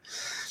האלה,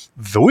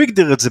 והוא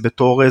הגדיר את זה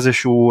בתור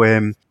איזשהו,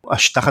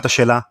 תחת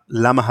השאלה,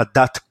 למה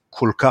הדת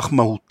כל כך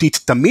מהותית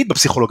תמיד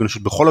בפסיכולוגיה,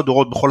 בכל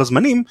הדורות, בכל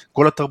הזמנים,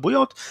 כל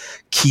התרבויות,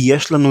 כי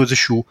יש לנו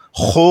איזשהו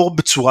חור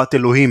בצורת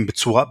אלוהים,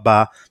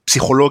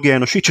 בפסיכולוגיה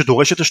האנושית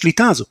שדורשת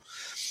השליטה הזו.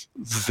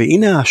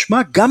 והנה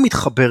האשמה גם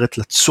מתחברת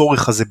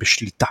לצורך הזה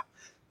בשליטה.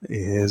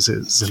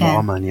 זה כן.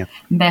 נורא מעניין.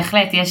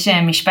 בהחלט, יש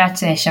משפט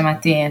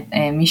ששמעתי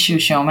מישהו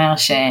שאומר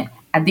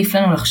שעדיף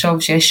לנו לחשוב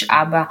שיש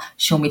אבא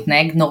שהוא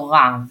מתנהג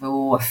נורא,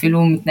 והוא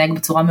אפילו מתנהג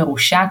בצורה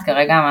מרושעת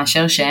כרגע,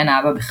 מאשר שאין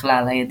אבא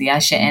בכלל.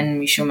 הידיעה שאין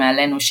מישהו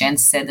מעלינו, שאין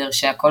סדר,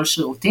 שהכל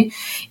שרירותי,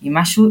 היא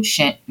משהו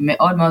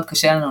שמאוד מאוד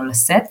קשה לנו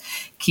לשאת,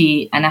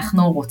 כי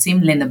אנחנו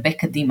רוצים לנבא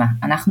קדימה,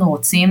 אנחנו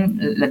רוצים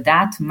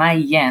לדעת מה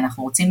יהיה,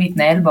 אנחנו רוצים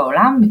להתנהל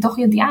בעולם מתוך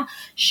ידיעה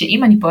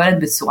שאם אני פועלת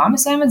בצורה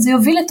מסוימת, זה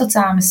יוביל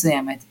לתוצאה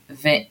מסוימת,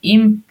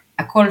 ואם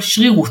הכל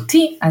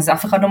שרירותי, אז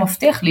אף אחד לא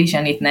מבטיח לי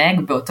שאני אתנהג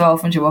באותו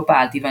האופן שבו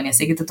פעלתי, ואני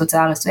אשיג את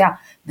התוצאה הרצויה,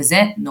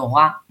 וזה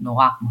נורא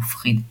נורא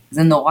מפחיד,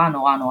 זה נורא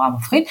נורא נורא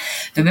מפחיד,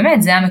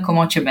 ובאמת זה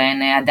המקומות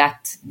שבהן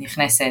הדת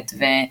נכנסת,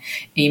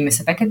 והיא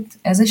מספקת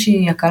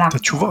איזושהי הקלה. את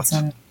התשובות.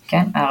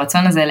 כן,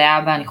 הרצון הזה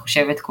לאבא, אני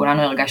חושבת,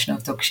 כולנו הרגשנו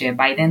אותו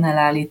כשביידן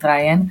עלה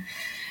להתראיין,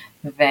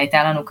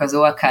 והייתה לנו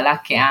כזו הקלה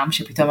כעם,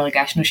 שפתאום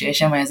הרגשנו שיש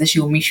שם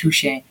איזשהו מישהו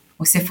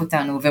שאוסף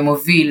אותנו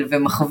ומוביל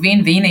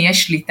ומכווין, והנה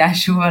יש שליטה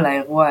שוב על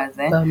האירוע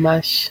הזה.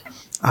 ממש.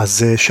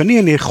 אז שני,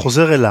 אני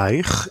חוזר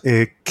אלייך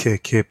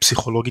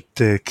כפסיכולוגית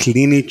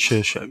קלינית,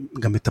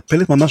 שגם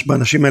מטפלת ממש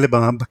באנשים האלה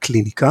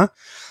בקליניקה.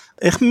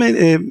 איך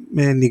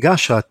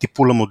ניגש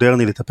הטיפול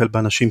המודרני לטפל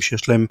באנשים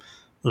שיש להם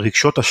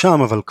רגשות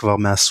אשם, אבל כבר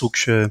מהסוג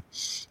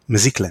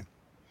שמזיק להם?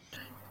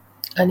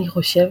 אני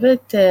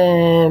חושבת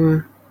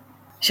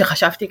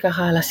שחשבתי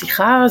ככה על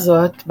השיחה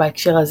הזאת,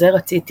 בהקשר הזה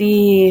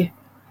רציתי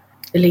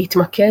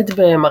להתמקד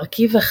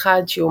במרכיב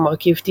אחד שהוא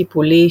מרכיב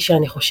טיפולי,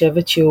 שאני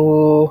חושבת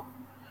שהוא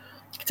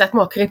קצת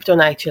כמו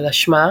הקריפטונייט של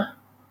אשמה,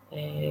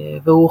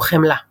 והוא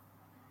חמלה.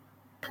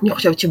 אני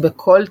חושבת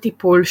שבכל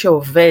טיפול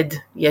שעובד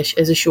יש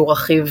איזשהו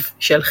רכיב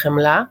של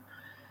חמלה,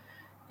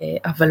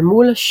 אבל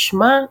מול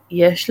אשמה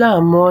יש לה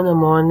המון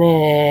המון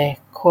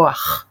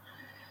כוח,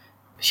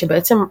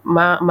 שבעצם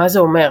מה זה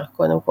אומר?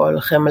 קודם כל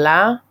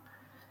חמלה,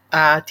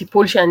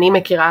 הטיפול שאני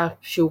מכירה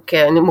שהוא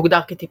מוגדר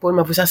כטיפול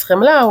מבוסס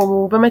חמלה,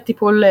 הוא באמת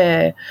טיפול,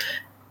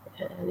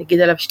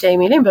 נגיד עליו שתי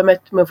מילים,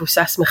 באמת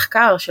מבוסס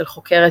מחקר של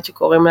חוקרת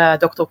שקוראים לה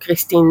דוקטור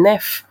קריסטין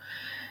נף,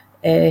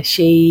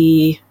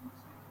 שהיא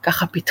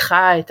ככה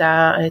פיתחה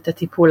את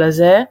הטיפול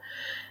הזה,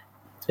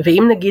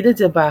 ואם נגיד את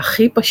זה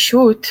בהכי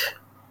פשוט,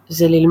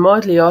 זה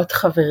ללמוד להיות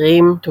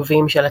חברים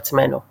טובים של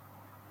עצמנו.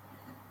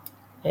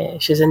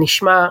 שזה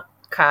נשמע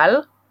קל,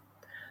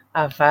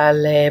 אבל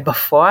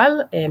בפועל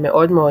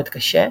מאוד מאוד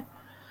קשה,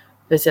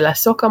 וזה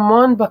לעסוק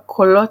המון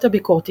בקולות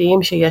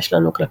הביקורתיים שיש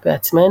לנו כלפי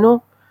עצמנו,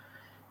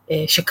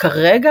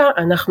 שכרגע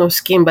אנחנו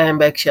עוסקים בהם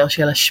בהקשר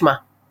של אשמה.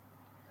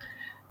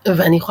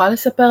 ואני יכולה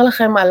לספר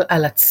לכם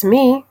על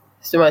עצמי,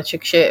 זאת אומרת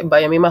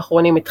שבימים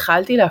האחרונים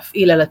התחלתי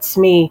להפעיל על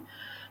עצמי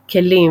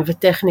כלים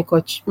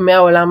וטכניקות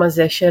מהעולם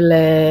הזה של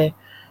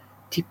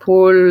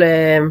טיפול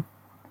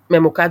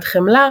ממוקד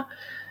חמלה,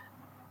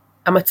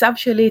 המצב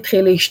שלי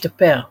התחיל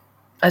להשתפר.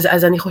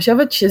 אז אני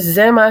חושבת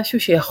שזה משהו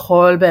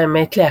שיכול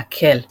באמת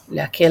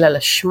להקל על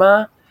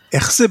אשמה,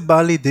 איך זה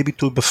בא לידי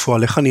ביטוי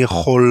בפועל? איך אני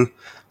יכול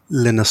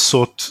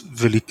לנסות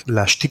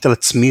ולהשתית על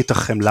עצמי את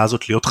החמלה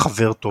הזאת, להיות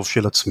חבר טוב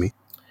של עצמי?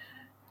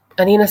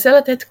 אני אנסה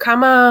לתת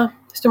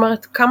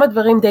כמה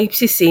דברים די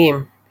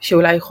בסיסיים,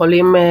 שאולי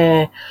יכולים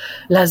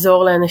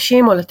לעזור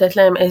לאנשים, או לתת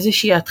להם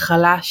איזושהי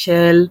התחלה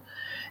של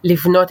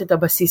לבנות את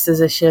הבסיס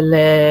הזה של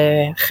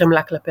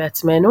חמלה כלפי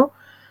עצמנו.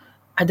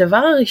 הדבר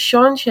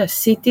הראשון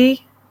שעשיתי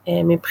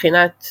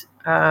מבחינת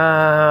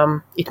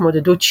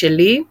ההתמודדות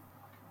שלי,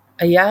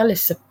 היה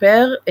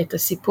לספר את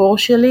הסיפור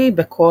שלי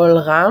בקול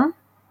רם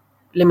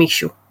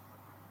למישהו.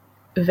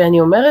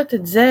 ואני אומרת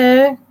את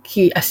זה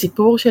כי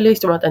הסיפור שלי,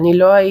 זאת אומרת, אני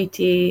לא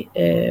הייתי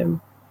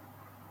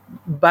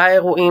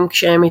באירועים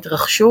כשהם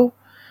התרחשו,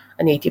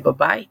 אני הייתי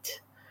בבית.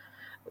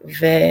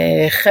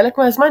 וחלק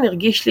מהזמן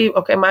הרגיש לי,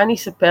 אוקיי, מה אני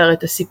אספר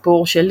את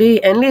הסיפור שלי?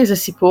 אין לי איזה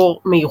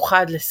סיפור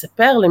מיוחד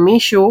לספר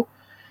למישהו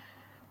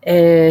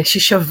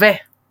ששווה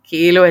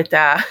כאילו את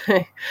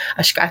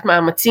ההשקעת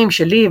מאמצים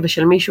שלי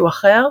ושל מישהו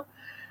אחר.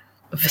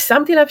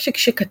 ושמתי לב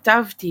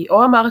שכשכתבתי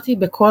או אמרתי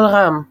בקול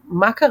רם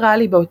מה קרה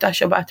לי באותה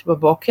שבת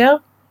בבוקר,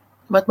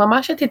 זאת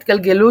ממש את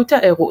התגלגלות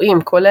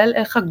האירועים, כולל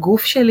איך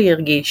הגוף שלי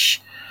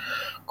הרגיש,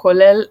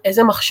 כולל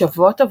איזה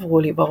מחשבות עברו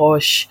לי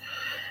בראש,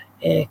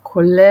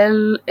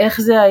 כולל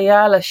איך זה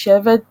היה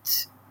לשבת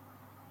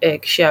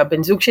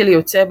כשהבן זוג שלי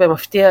יוצא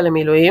במפתיע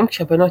למילואים,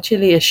 כשהבנות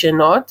שלי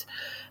ישנות,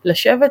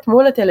 לשבת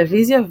מול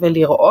הטלוויזיה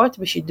ולראות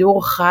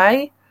בשידור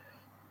חי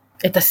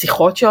את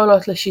השיחות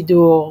שעולות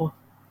לשידור,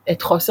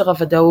 את חוסר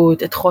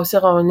הוודאות, את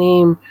חוסר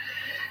האונים.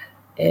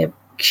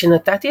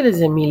 כשנתתי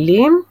לזה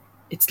מילים,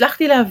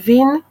 הצלחתי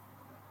להבין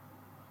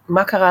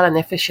מה קרה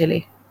לנפש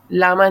שלי,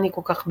 למה אני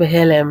כל כך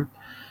בהלם,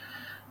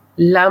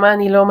 למה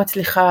אני לא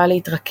מצליחה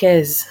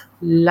להתרכז,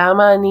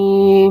 למה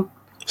אני...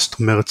 זאת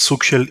אומרת,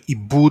 סוג של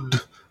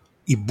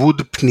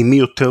עיבוד פנימי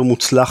יותר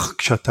מוצלח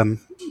כשאתה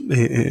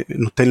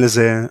נותן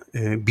לזה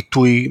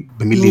ביטוי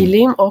במילים.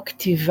 מילים או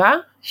כתיבה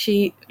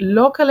שהיא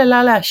לא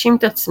כללה להאשים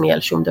את עצמי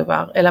על שום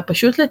דבר, אלא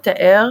פשוט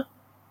לתאר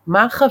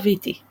מה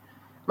חוויתי.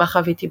 מה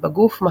חוויתי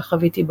בגוף, מה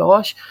חוויתי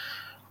בראש,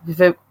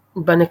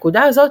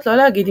 ובנקודה הזאת לא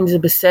להגיד אם זה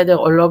בסדר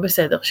או לא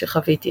בסדר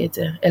שחוויתי את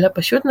זה, אלא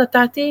פשוט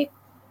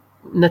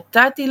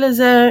נתתי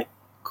לזה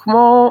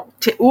כמו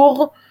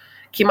תיאור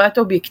כמעט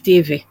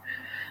אובייקטיבי.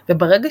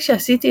 וברגע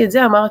שעשיתי את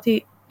זה אמרתי,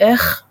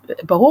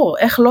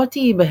 איך לא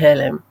תהיי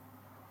בהלם?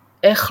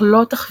 איך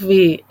לא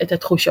תחווי את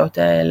התחושות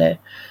האלה?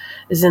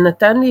 זה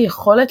נתן לי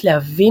יכולת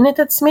להבין את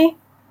עצמי,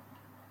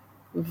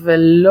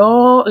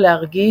 ולא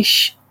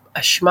להרגיש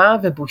אשמה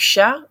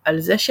ובושה על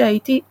זה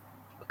שהייתי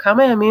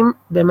כמה ימים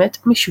באמת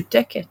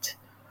משותקת.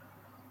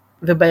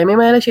 ובימים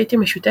האלה שהייתי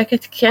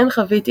משותקת כן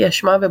חוויתי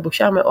אשמה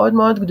ובושה מאוד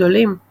מאוד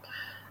גדולים,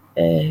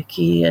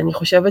 כי אני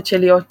חושבת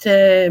שלהיות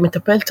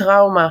מטפל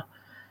טראומה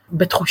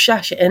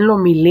בתחושה שאין לו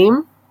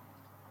מילים,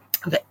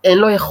 ואין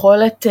לו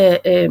יכולת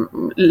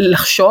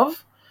לחשוב,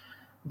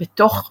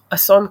 בתוך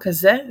אסון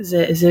כזה,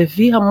 זה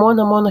הביא המון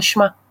המון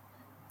אשמה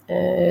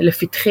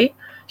לפתחי,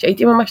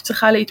 שהייתי ממש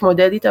צריכה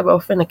להתמודד איתה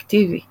באופן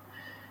אקטיבי.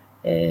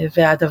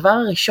 והדבר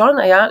הראשון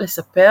היה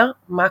לספר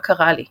מה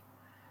קרה לי.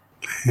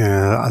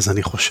 אז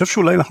אני חושב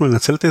שאולי אנחנו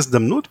ננצל את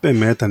ההזדמנות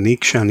באמת,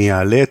 כשאני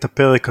אעלה את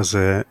הפרק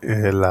הזה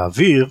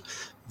לאוויר,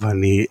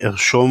 ואני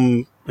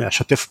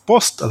אשתף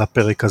פוסט על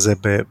הפרק הזה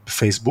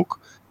בפייסבוק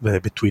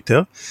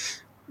ובטוויטר,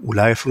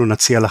 אולי אפילו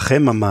נציע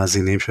לכם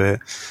המאזינים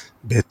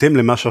בהתאם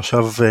למה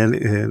שעכשיו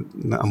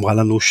אמרה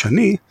לנו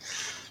שני,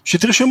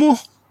 שתרשמו,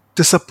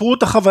 תספרו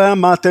את החוויה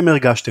מה אתם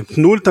הרגשתם,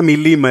 תנו את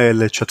המילים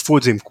האלה, תשתפו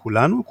את זה עם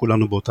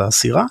כולנו באותה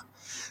הסירה,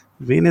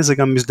 והנה זה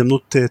גם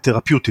הזדמנות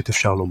תרפיוטית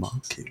אפשר לומר.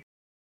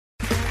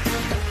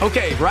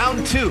 Okay,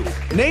 round 2.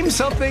 Name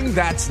something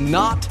that's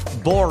not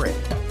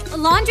boring. A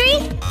laundry?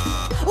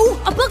 Ooh,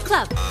 a book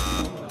club.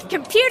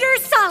 Computer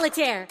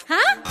solitaire,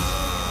 huh?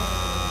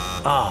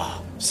 Ah,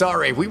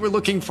 sorry, we were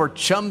looking for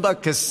Chumba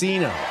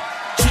Casino.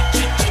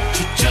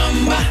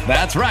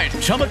 That's right,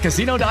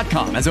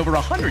 ChumbaCasino.com has over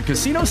 100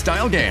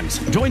 casino-style games.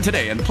 Join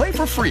today and play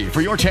for free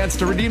for your chance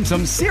to redeem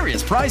some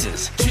serious prizes.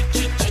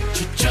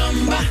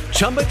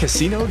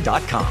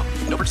 ChumbaCasino.com.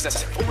 No purchase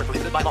necessary. Void where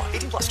prohibited by law.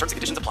 18 plus. Terms and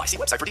conditions apply. See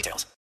website for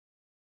details.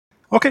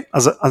 אוקיי,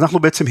 אז אנחנו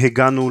בעצם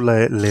הגענו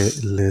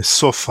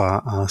לסוף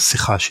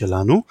השיחה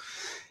שלנו.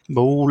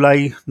 בואו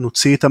אולי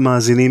נוציא את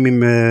המאזינים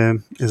עם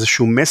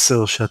איזשהו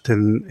מסר שאתם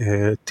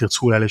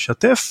תרצו אולי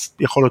לשתף,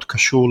 יכול להיות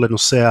קשור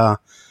לנושא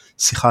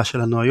השיחה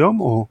שלנו היום,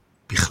 או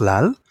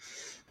בכלל.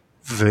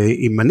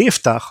 ואם אני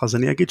אפתח, אז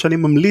אני אגיד שאני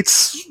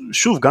ממליץ,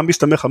 שוב, גם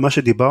בהסתמך על מה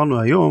שדיברנו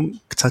היום,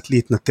 קצת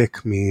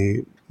להתנתק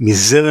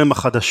מזרם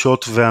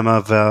החדשות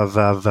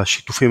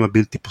והשיתופים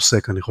הבלתי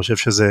פוסק. אני חושב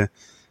שזה,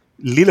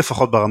 לי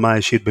לפחות ברמה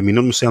האישית,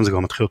 במינון מסוים זה כבר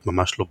מתחיל להיות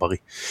ממש לא בריא.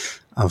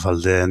 אבל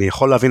אני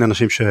יכול להבין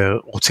אנשים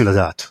שרוצים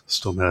לדעת,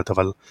 זאת אומרת,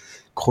 אבל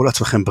קחו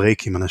לעצמכם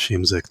ברייקים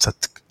אנשים, זה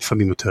קצת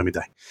לפעמים יותר מדי.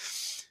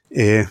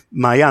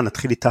 מעיין,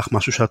 נתחיל איתך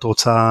משהו שאת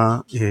רוצה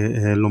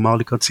לומר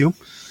לקראת סיום?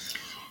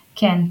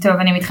 כן, טוב,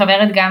 אני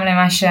מתחברת גם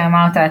למה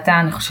שאמרת אתה,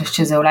 אני חושבת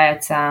שזה אולי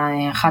הצעה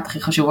אחת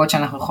הכי חשובות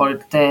שאנחנו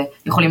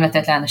יכולים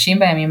לתת לאנשים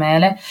בימים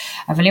האלה,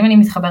 אבל אם אני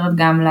מתחברת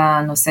גם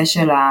לנושא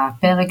של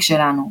הפרק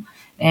שלנו,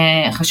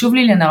 חשוב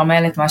לי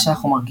לנרמל את מה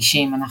שאנחנו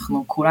מרגישים,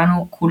 אנחנו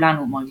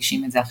כולנו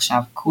מרגישים את זה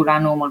עכשיו,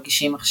 כולנו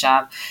מרגישים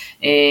עכשיו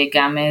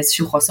גם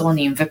איזשהו חוסר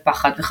אונים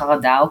ופחד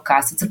וחרדה או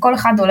כעס, אצל כל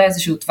אחד עולה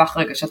איזשהו טווח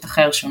רגשות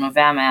אחר שהוא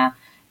נובע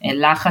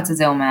מהלחץ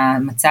הזה או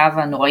מהמצב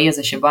הנוראי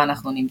הזה שבו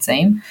אנחנו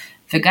נמצאים,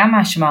 וגם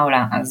האשמה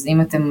עולה, אז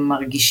אם אתם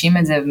מרגישים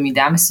את זה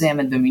במידה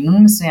מסוימת,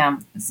 במינון מסוים,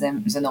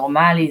 זה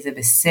נורמלי, זה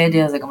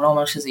בסדר, זה גם לא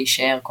אומר שזה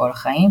יישאר כל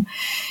החיים.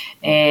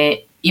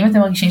 אם אתם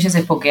מרגישים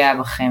שזה פוגע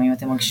בכם, אם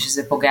אתם מרגישים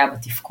שזה פוגע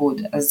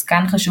בתפקוד, אז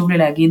כאן חשוב לי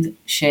להגיד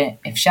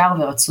שאפשר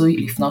ורצוי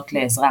לפנות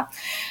לעזרה.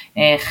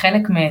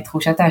 חלק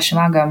מתחושת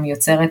האשמה גם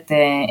יוצרת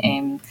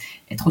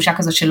תחושה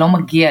כזאת שלא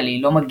מגיע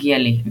לי, לא מגיע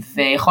לי,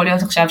 ויכול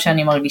להיות עכשיו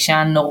שאני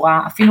מרגישה נורא,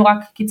 אפילו רק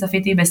כי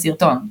צפיתי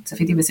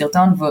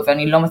בסרטון,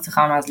 ואני לא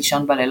מצליחה מאז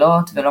לישון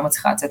בלילות, ולא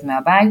מצליחה לצאת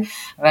מהבית,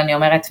 ואני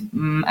אומרת,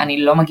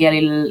 אני לא מגיע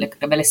לי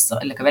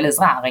לקבל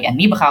עזרה, הרי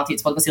אני בחרתי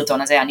לצפות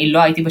בסרטון הזה, אני לא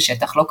הייתי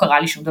בשטח, לא קרה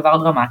לי שום דבר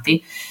דרמטי,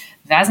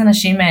 ואז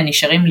אנשים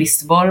נשארים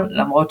לסבול,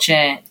 למרות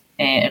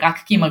שרק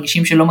כי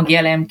מרגישים שלא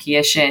מגיע להם, כי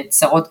יש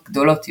צרות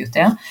גדולות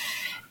יותר,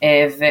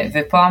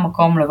 ופה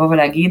המקום לבוא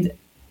ולהגיד,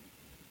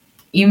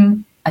 אם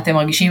אתם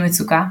מרגישים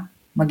מצוקה,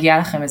 מגיעה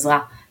לכם עזרה,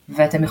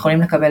 ואתם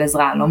יכולים לקבל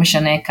עזרה, לא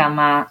משנה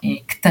כמה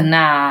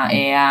קטנה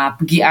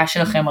הפגיעה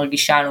שלכם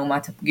מרגישה,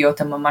 לעומת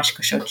הפגיעות הממש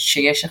קשות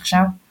שיש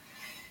עכשיו.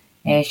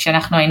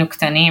 כשאנחנו היינו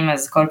קטנים,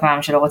 אז כל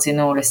פעם שלא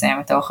רצינו לסיים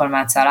את האוכל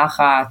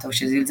מהצלחת, או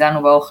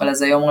שזלזלנו באוכל,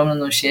 אז היום אומרים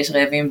לנו שיש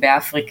רעבים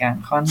באפריקה,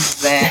 נכון?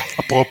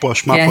 אפרופו,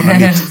 אשמה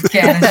פולנית.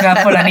 כן,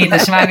 אשמה פולנית,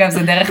 אשמה אגב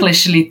זה דרך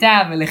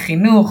לשליטה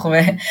ולחינוך,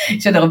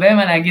 ויש עוד הרבה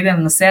מה להגיד על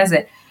הנושא הזה,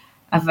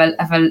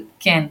 אבל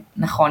כן,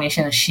 נכון, יש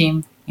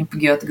אנשים עם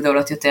פגיעות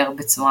גדולות יותר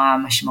בצורה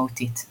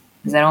משמעותית.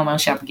 זה לא אומר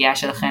שהפגיעה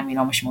שלכם היא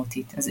לא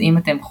משמעותית. אז אם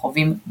אתם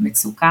חווים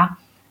מצוקה,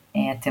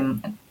 אתם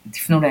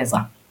תפנו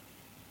לעזרה.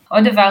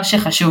 עוד דבר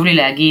שחשוב לי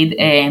להגיד,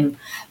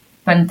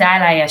 פנתה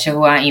אליי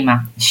השבוע אימא,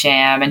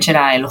 שהבן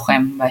שלה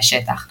לוחם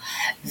בשטח,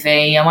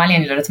 והיא אמרה לי,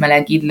 אני לא יודעת מה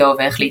להגיד לו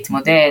ואיך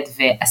להתמודד,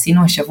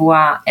 ועשינו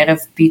השבוע ערב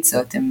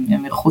פיצות,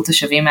 הם ערכו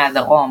תושבים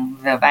מהדרום,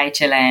 והבית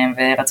שלהם,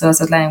 ורצו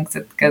לעשות להם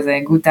קצת כזה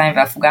גוד טיים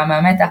והפוגה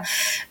מהמתח,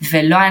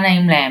 ולא היה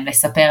נעים להם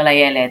לספר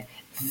לילד,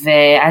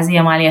 ואז היא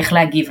אמרה לי איך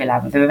להגיב אליו,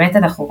 ובאמת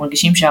אנחנו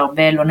מרגישים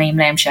שהרבה לא נעים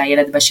להם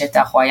שהילד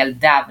בשטח, או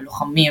הילדה,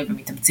 ולוחמים,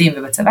 ומתאמצים,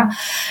 ובצבא,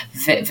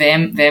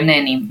 והם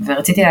נהנים,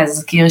 ורציתי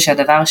להזכיר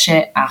שהדבר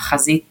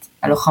שהחזית,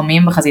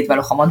 הלוחמים בחזית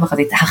והלוחמות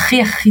בחזית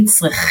הכי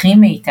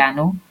צריכים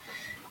מאיתנו,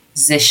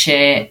 זה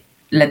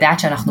לדעת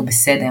שאנחנו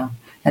בסדר,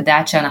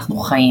 לדעת שאנחנו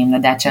חיים,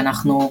 לדעת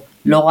שאנחנו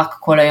לא רק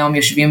כל היום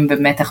יושבים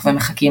במתח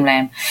ומחכים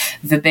להם,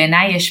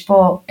 ובעיניי יש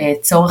פה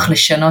צורך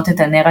לשנות את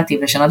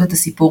הנרטיב, לשנות את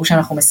הסיפור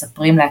שאנחנו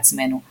מספרים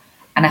לעצמנו,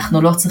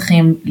 אנחנו לא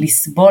צריכים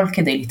לסבול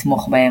כדי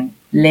לתמוך בהם,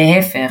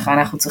 להפך,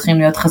 אנחנו צריכים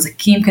להיות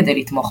חזקים כדי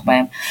לתמוך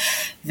בהם,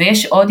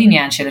 ויש עוד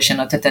עניין של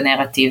לשנות את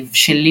הנרטיב,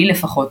 שלי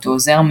לפחות הוא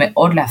עוזר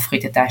מאוד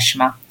להפחית את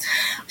האשמה,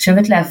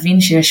 חושבת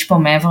להבין שיש פה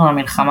מעבר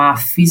למלחמה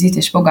הפיזית,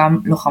 יש פה גם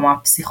לוחמה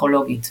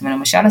פסיכולוגית,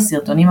 ולמשל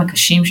הסרטונים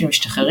הקשים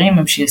שמשתחררים,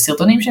 הם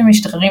סרטונים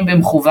שמשתחררים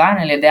במכוון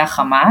על ידי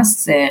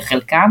החמאס,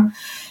 חלקם,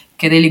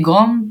 כדי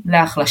לגרום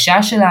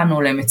להחלשה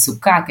שלנו,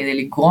 למצוקה,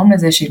 כדי לגרום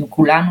לזה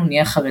שכולנו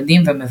נהיה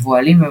חרדים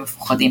ומבועלים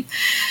ומפוחדים.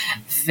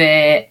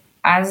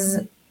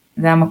 ואז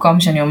זה המקום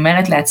שאני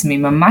אומרת לעצמי,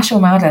 ממש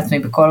אומרת לעצמי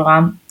בכל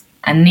רם,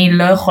 אני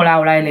לא יכולה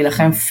אולי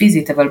להילחם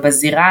פיזית, אבל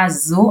בזירה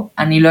הזו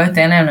אני לא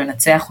אתן להם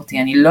לנצח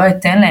אותי, אני לא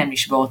אתן להם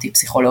לשבור אותי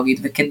פסיכולוגית,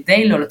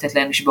 וכדי לא לתת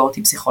להם לשבור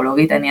אותי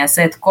פסיכולוגית, אני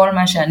אעשה את כל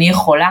מה שאני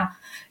יכולה,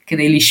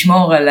 כדי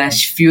לשמור על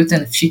השפיות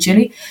הנפשית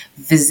שלי,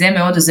 וזה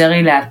מאוד עוזר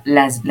לי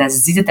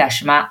להזיז את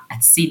האשמה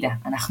הצידה.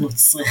 אנחנו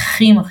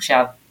צריכים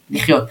עכשיו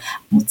לחיות,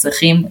 אנחנו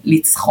צריכים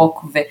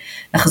לצחוק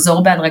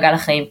ולחזור בהדרגה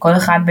לחיים, כל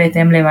אחד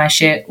בהתאם למה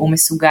שהוא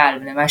מסוגל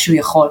ולמה שהוא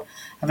יכול,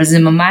 אבל זה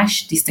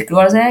ממש, תסתכלו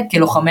על זה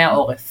כלוחמי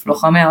העורף.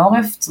 לוחמי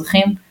העורף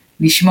צריכים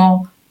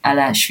לשמור על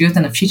השפיות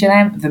הנפשית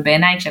שלהם,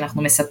 ובעיניי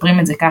כשאנחנו מספרים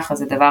את זה ככה,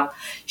 זה דבר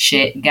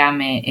שגם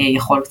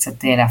יכול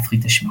קצת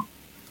להפחית אשמה.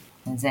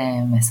 זה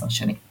מסר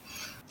שלי.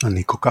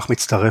 אני כל כך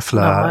מצטרף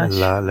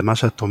למה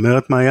שאת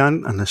אומרת,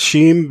 מעיין.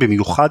 אנשים,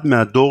 במיוחד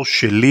מהדור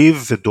שלי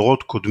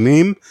ודורות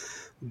קודמים,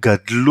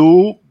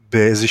 גדלו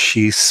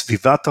באיזושהי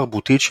סביבה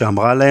תרבותית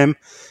שאמרה להם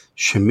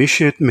שמי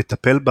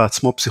שמטפל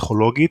בעצמו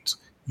פסיכולוגית,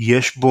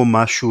 יש בו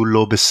משהו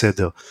לא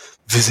בסדר,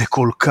 וזה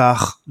כל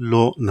כך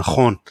לא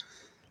נכון.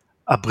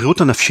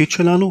 הבריאות הנפשית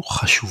שלנו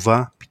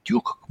חשובה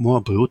בדיוק כמו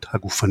הבריאות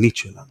הגופנית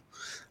שלנו.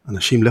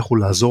 אנשים לכו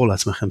לעזור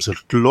לעצמכם, זה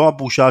לא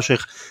הבושה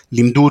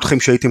שלימדו אתכם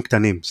שהייתם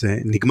קטנים, זה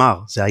נגמר,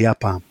 זה היה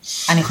פעם.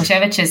 אני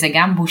חושבת שזה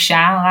גם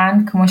בושה,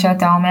 רן, כמו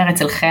שאתה אומר,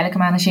 אצל חלק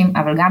מהאנשים,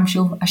 אבל גם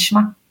שוב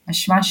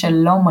אשמה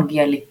שלא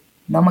מגיע לי,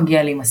 לא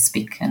מגיע לי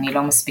מספיק, אני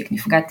לא מספיק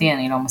נפגעתי,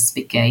 אני לא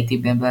מספיק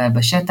הייתי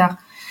בשטח,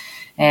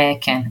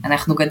 כן,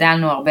 אנחנו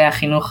גדלנו הרבה,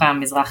 החינוך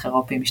המזרח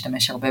אירופי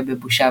משתמש הרבה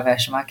בבושה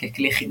ואשמה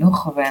ככלי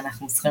חינוך,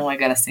 ואנחנו צריכים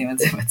רגע לשים את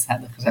זה בצד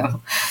עכשיו.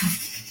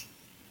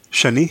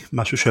 שני,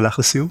 משהו שלך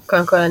לסיום?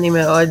 קודם כל אני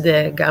מאוד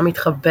גם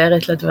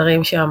מתחברת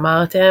לדברים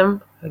שאמרתם,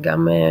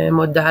 וגם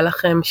מודה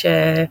לכם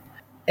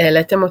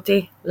שהעליתם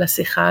אותי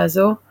לשיחה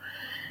הזו.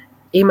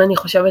 אם אני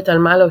חושבת על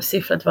מה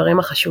להוסיף לדברים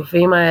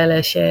החשובים האלה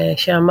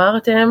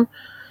שאמרתם,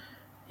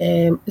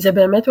 זה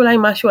באמת אולי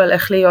משהו על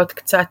איך להיות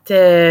קצת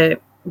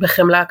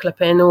בחמלה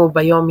כלפינו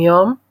ביום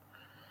יום,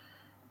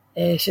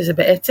 שזה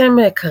בעצם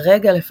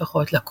כרגע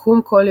לפחות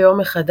לקום כל יום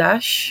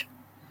מחדש,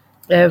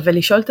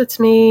 ולשאול את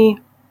עצמי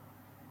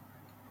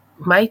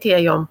מה איתי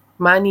היום,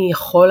 מה אני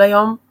יכול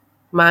היום,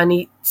 מה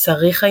אני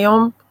צריך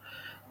היום.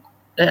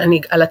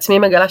 אני על עצמי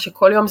מגלה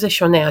שכל יום זה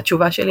שונה,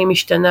 התשובה שלי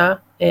משתנה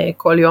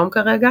כל יום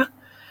כרגע,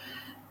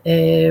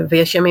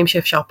 ויש ימים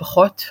שאפשר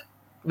פחות,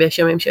 ויש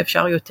ימים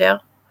שאפשר יותר,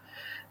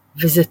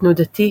 וזה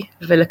תנודתי,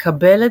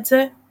 ולקבל את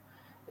זה,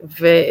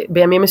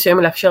 ובימים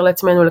מסוימים לאפשר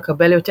לעצמנו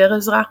לקבל יותר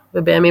עזרה,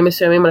 ובימים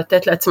מסוימים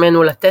לתת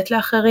לעצמנו לתת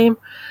לאחרים,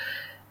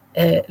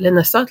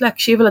 לנסות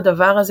להקשיב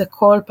לדבר הזה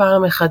כל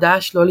פעם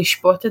מחדש, לא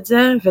לשפוט את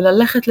זה,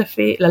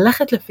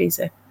 וללכת לפי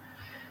זה.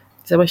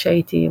 זה מה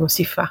שהייתי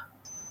מוסיפה.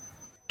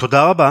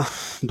 תודה רבה,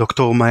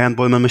 דוקטור מעיין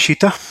בוימן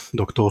משיטה,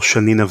 דוקטור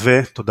שני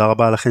נווה, תודה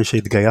רבה לכם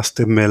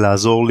שהתגייסתם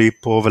לעזור לי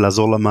פה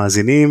ולעזור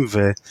למאזינים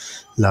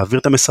ולהעביר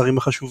את המסרים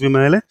החשובים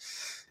האלה.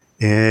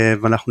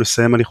 ואנחנו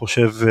נסיים, אני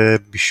חושב,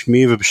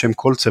 בשמי ובשם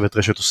כל צוות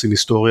רשת עושים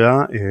היסטוריה,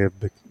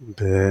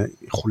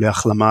 באיחולי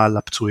החלמה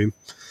לפצועים.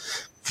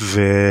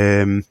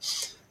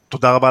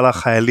 ותודה רבה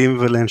לחיילים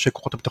ולאנשי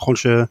כוחות הביטחון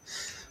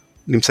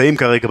שנמצאים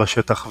כרגע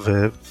בשטח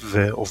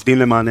ועובדים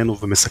למעננו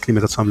ומסכנים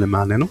את עצמם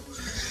למעננו.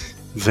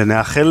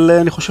 ונאחל,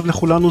 אני חושב,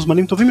 לכולנו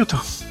זמנים טובים יותר.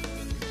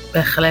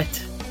 בהחלט.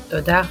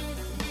 תודה.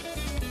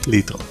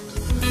 להתראות.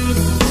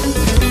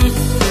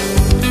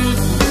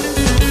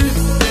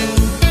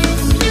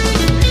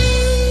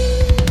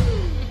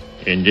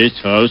 In this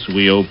house,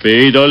 we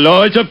obey the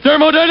laws of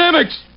thermodynamics.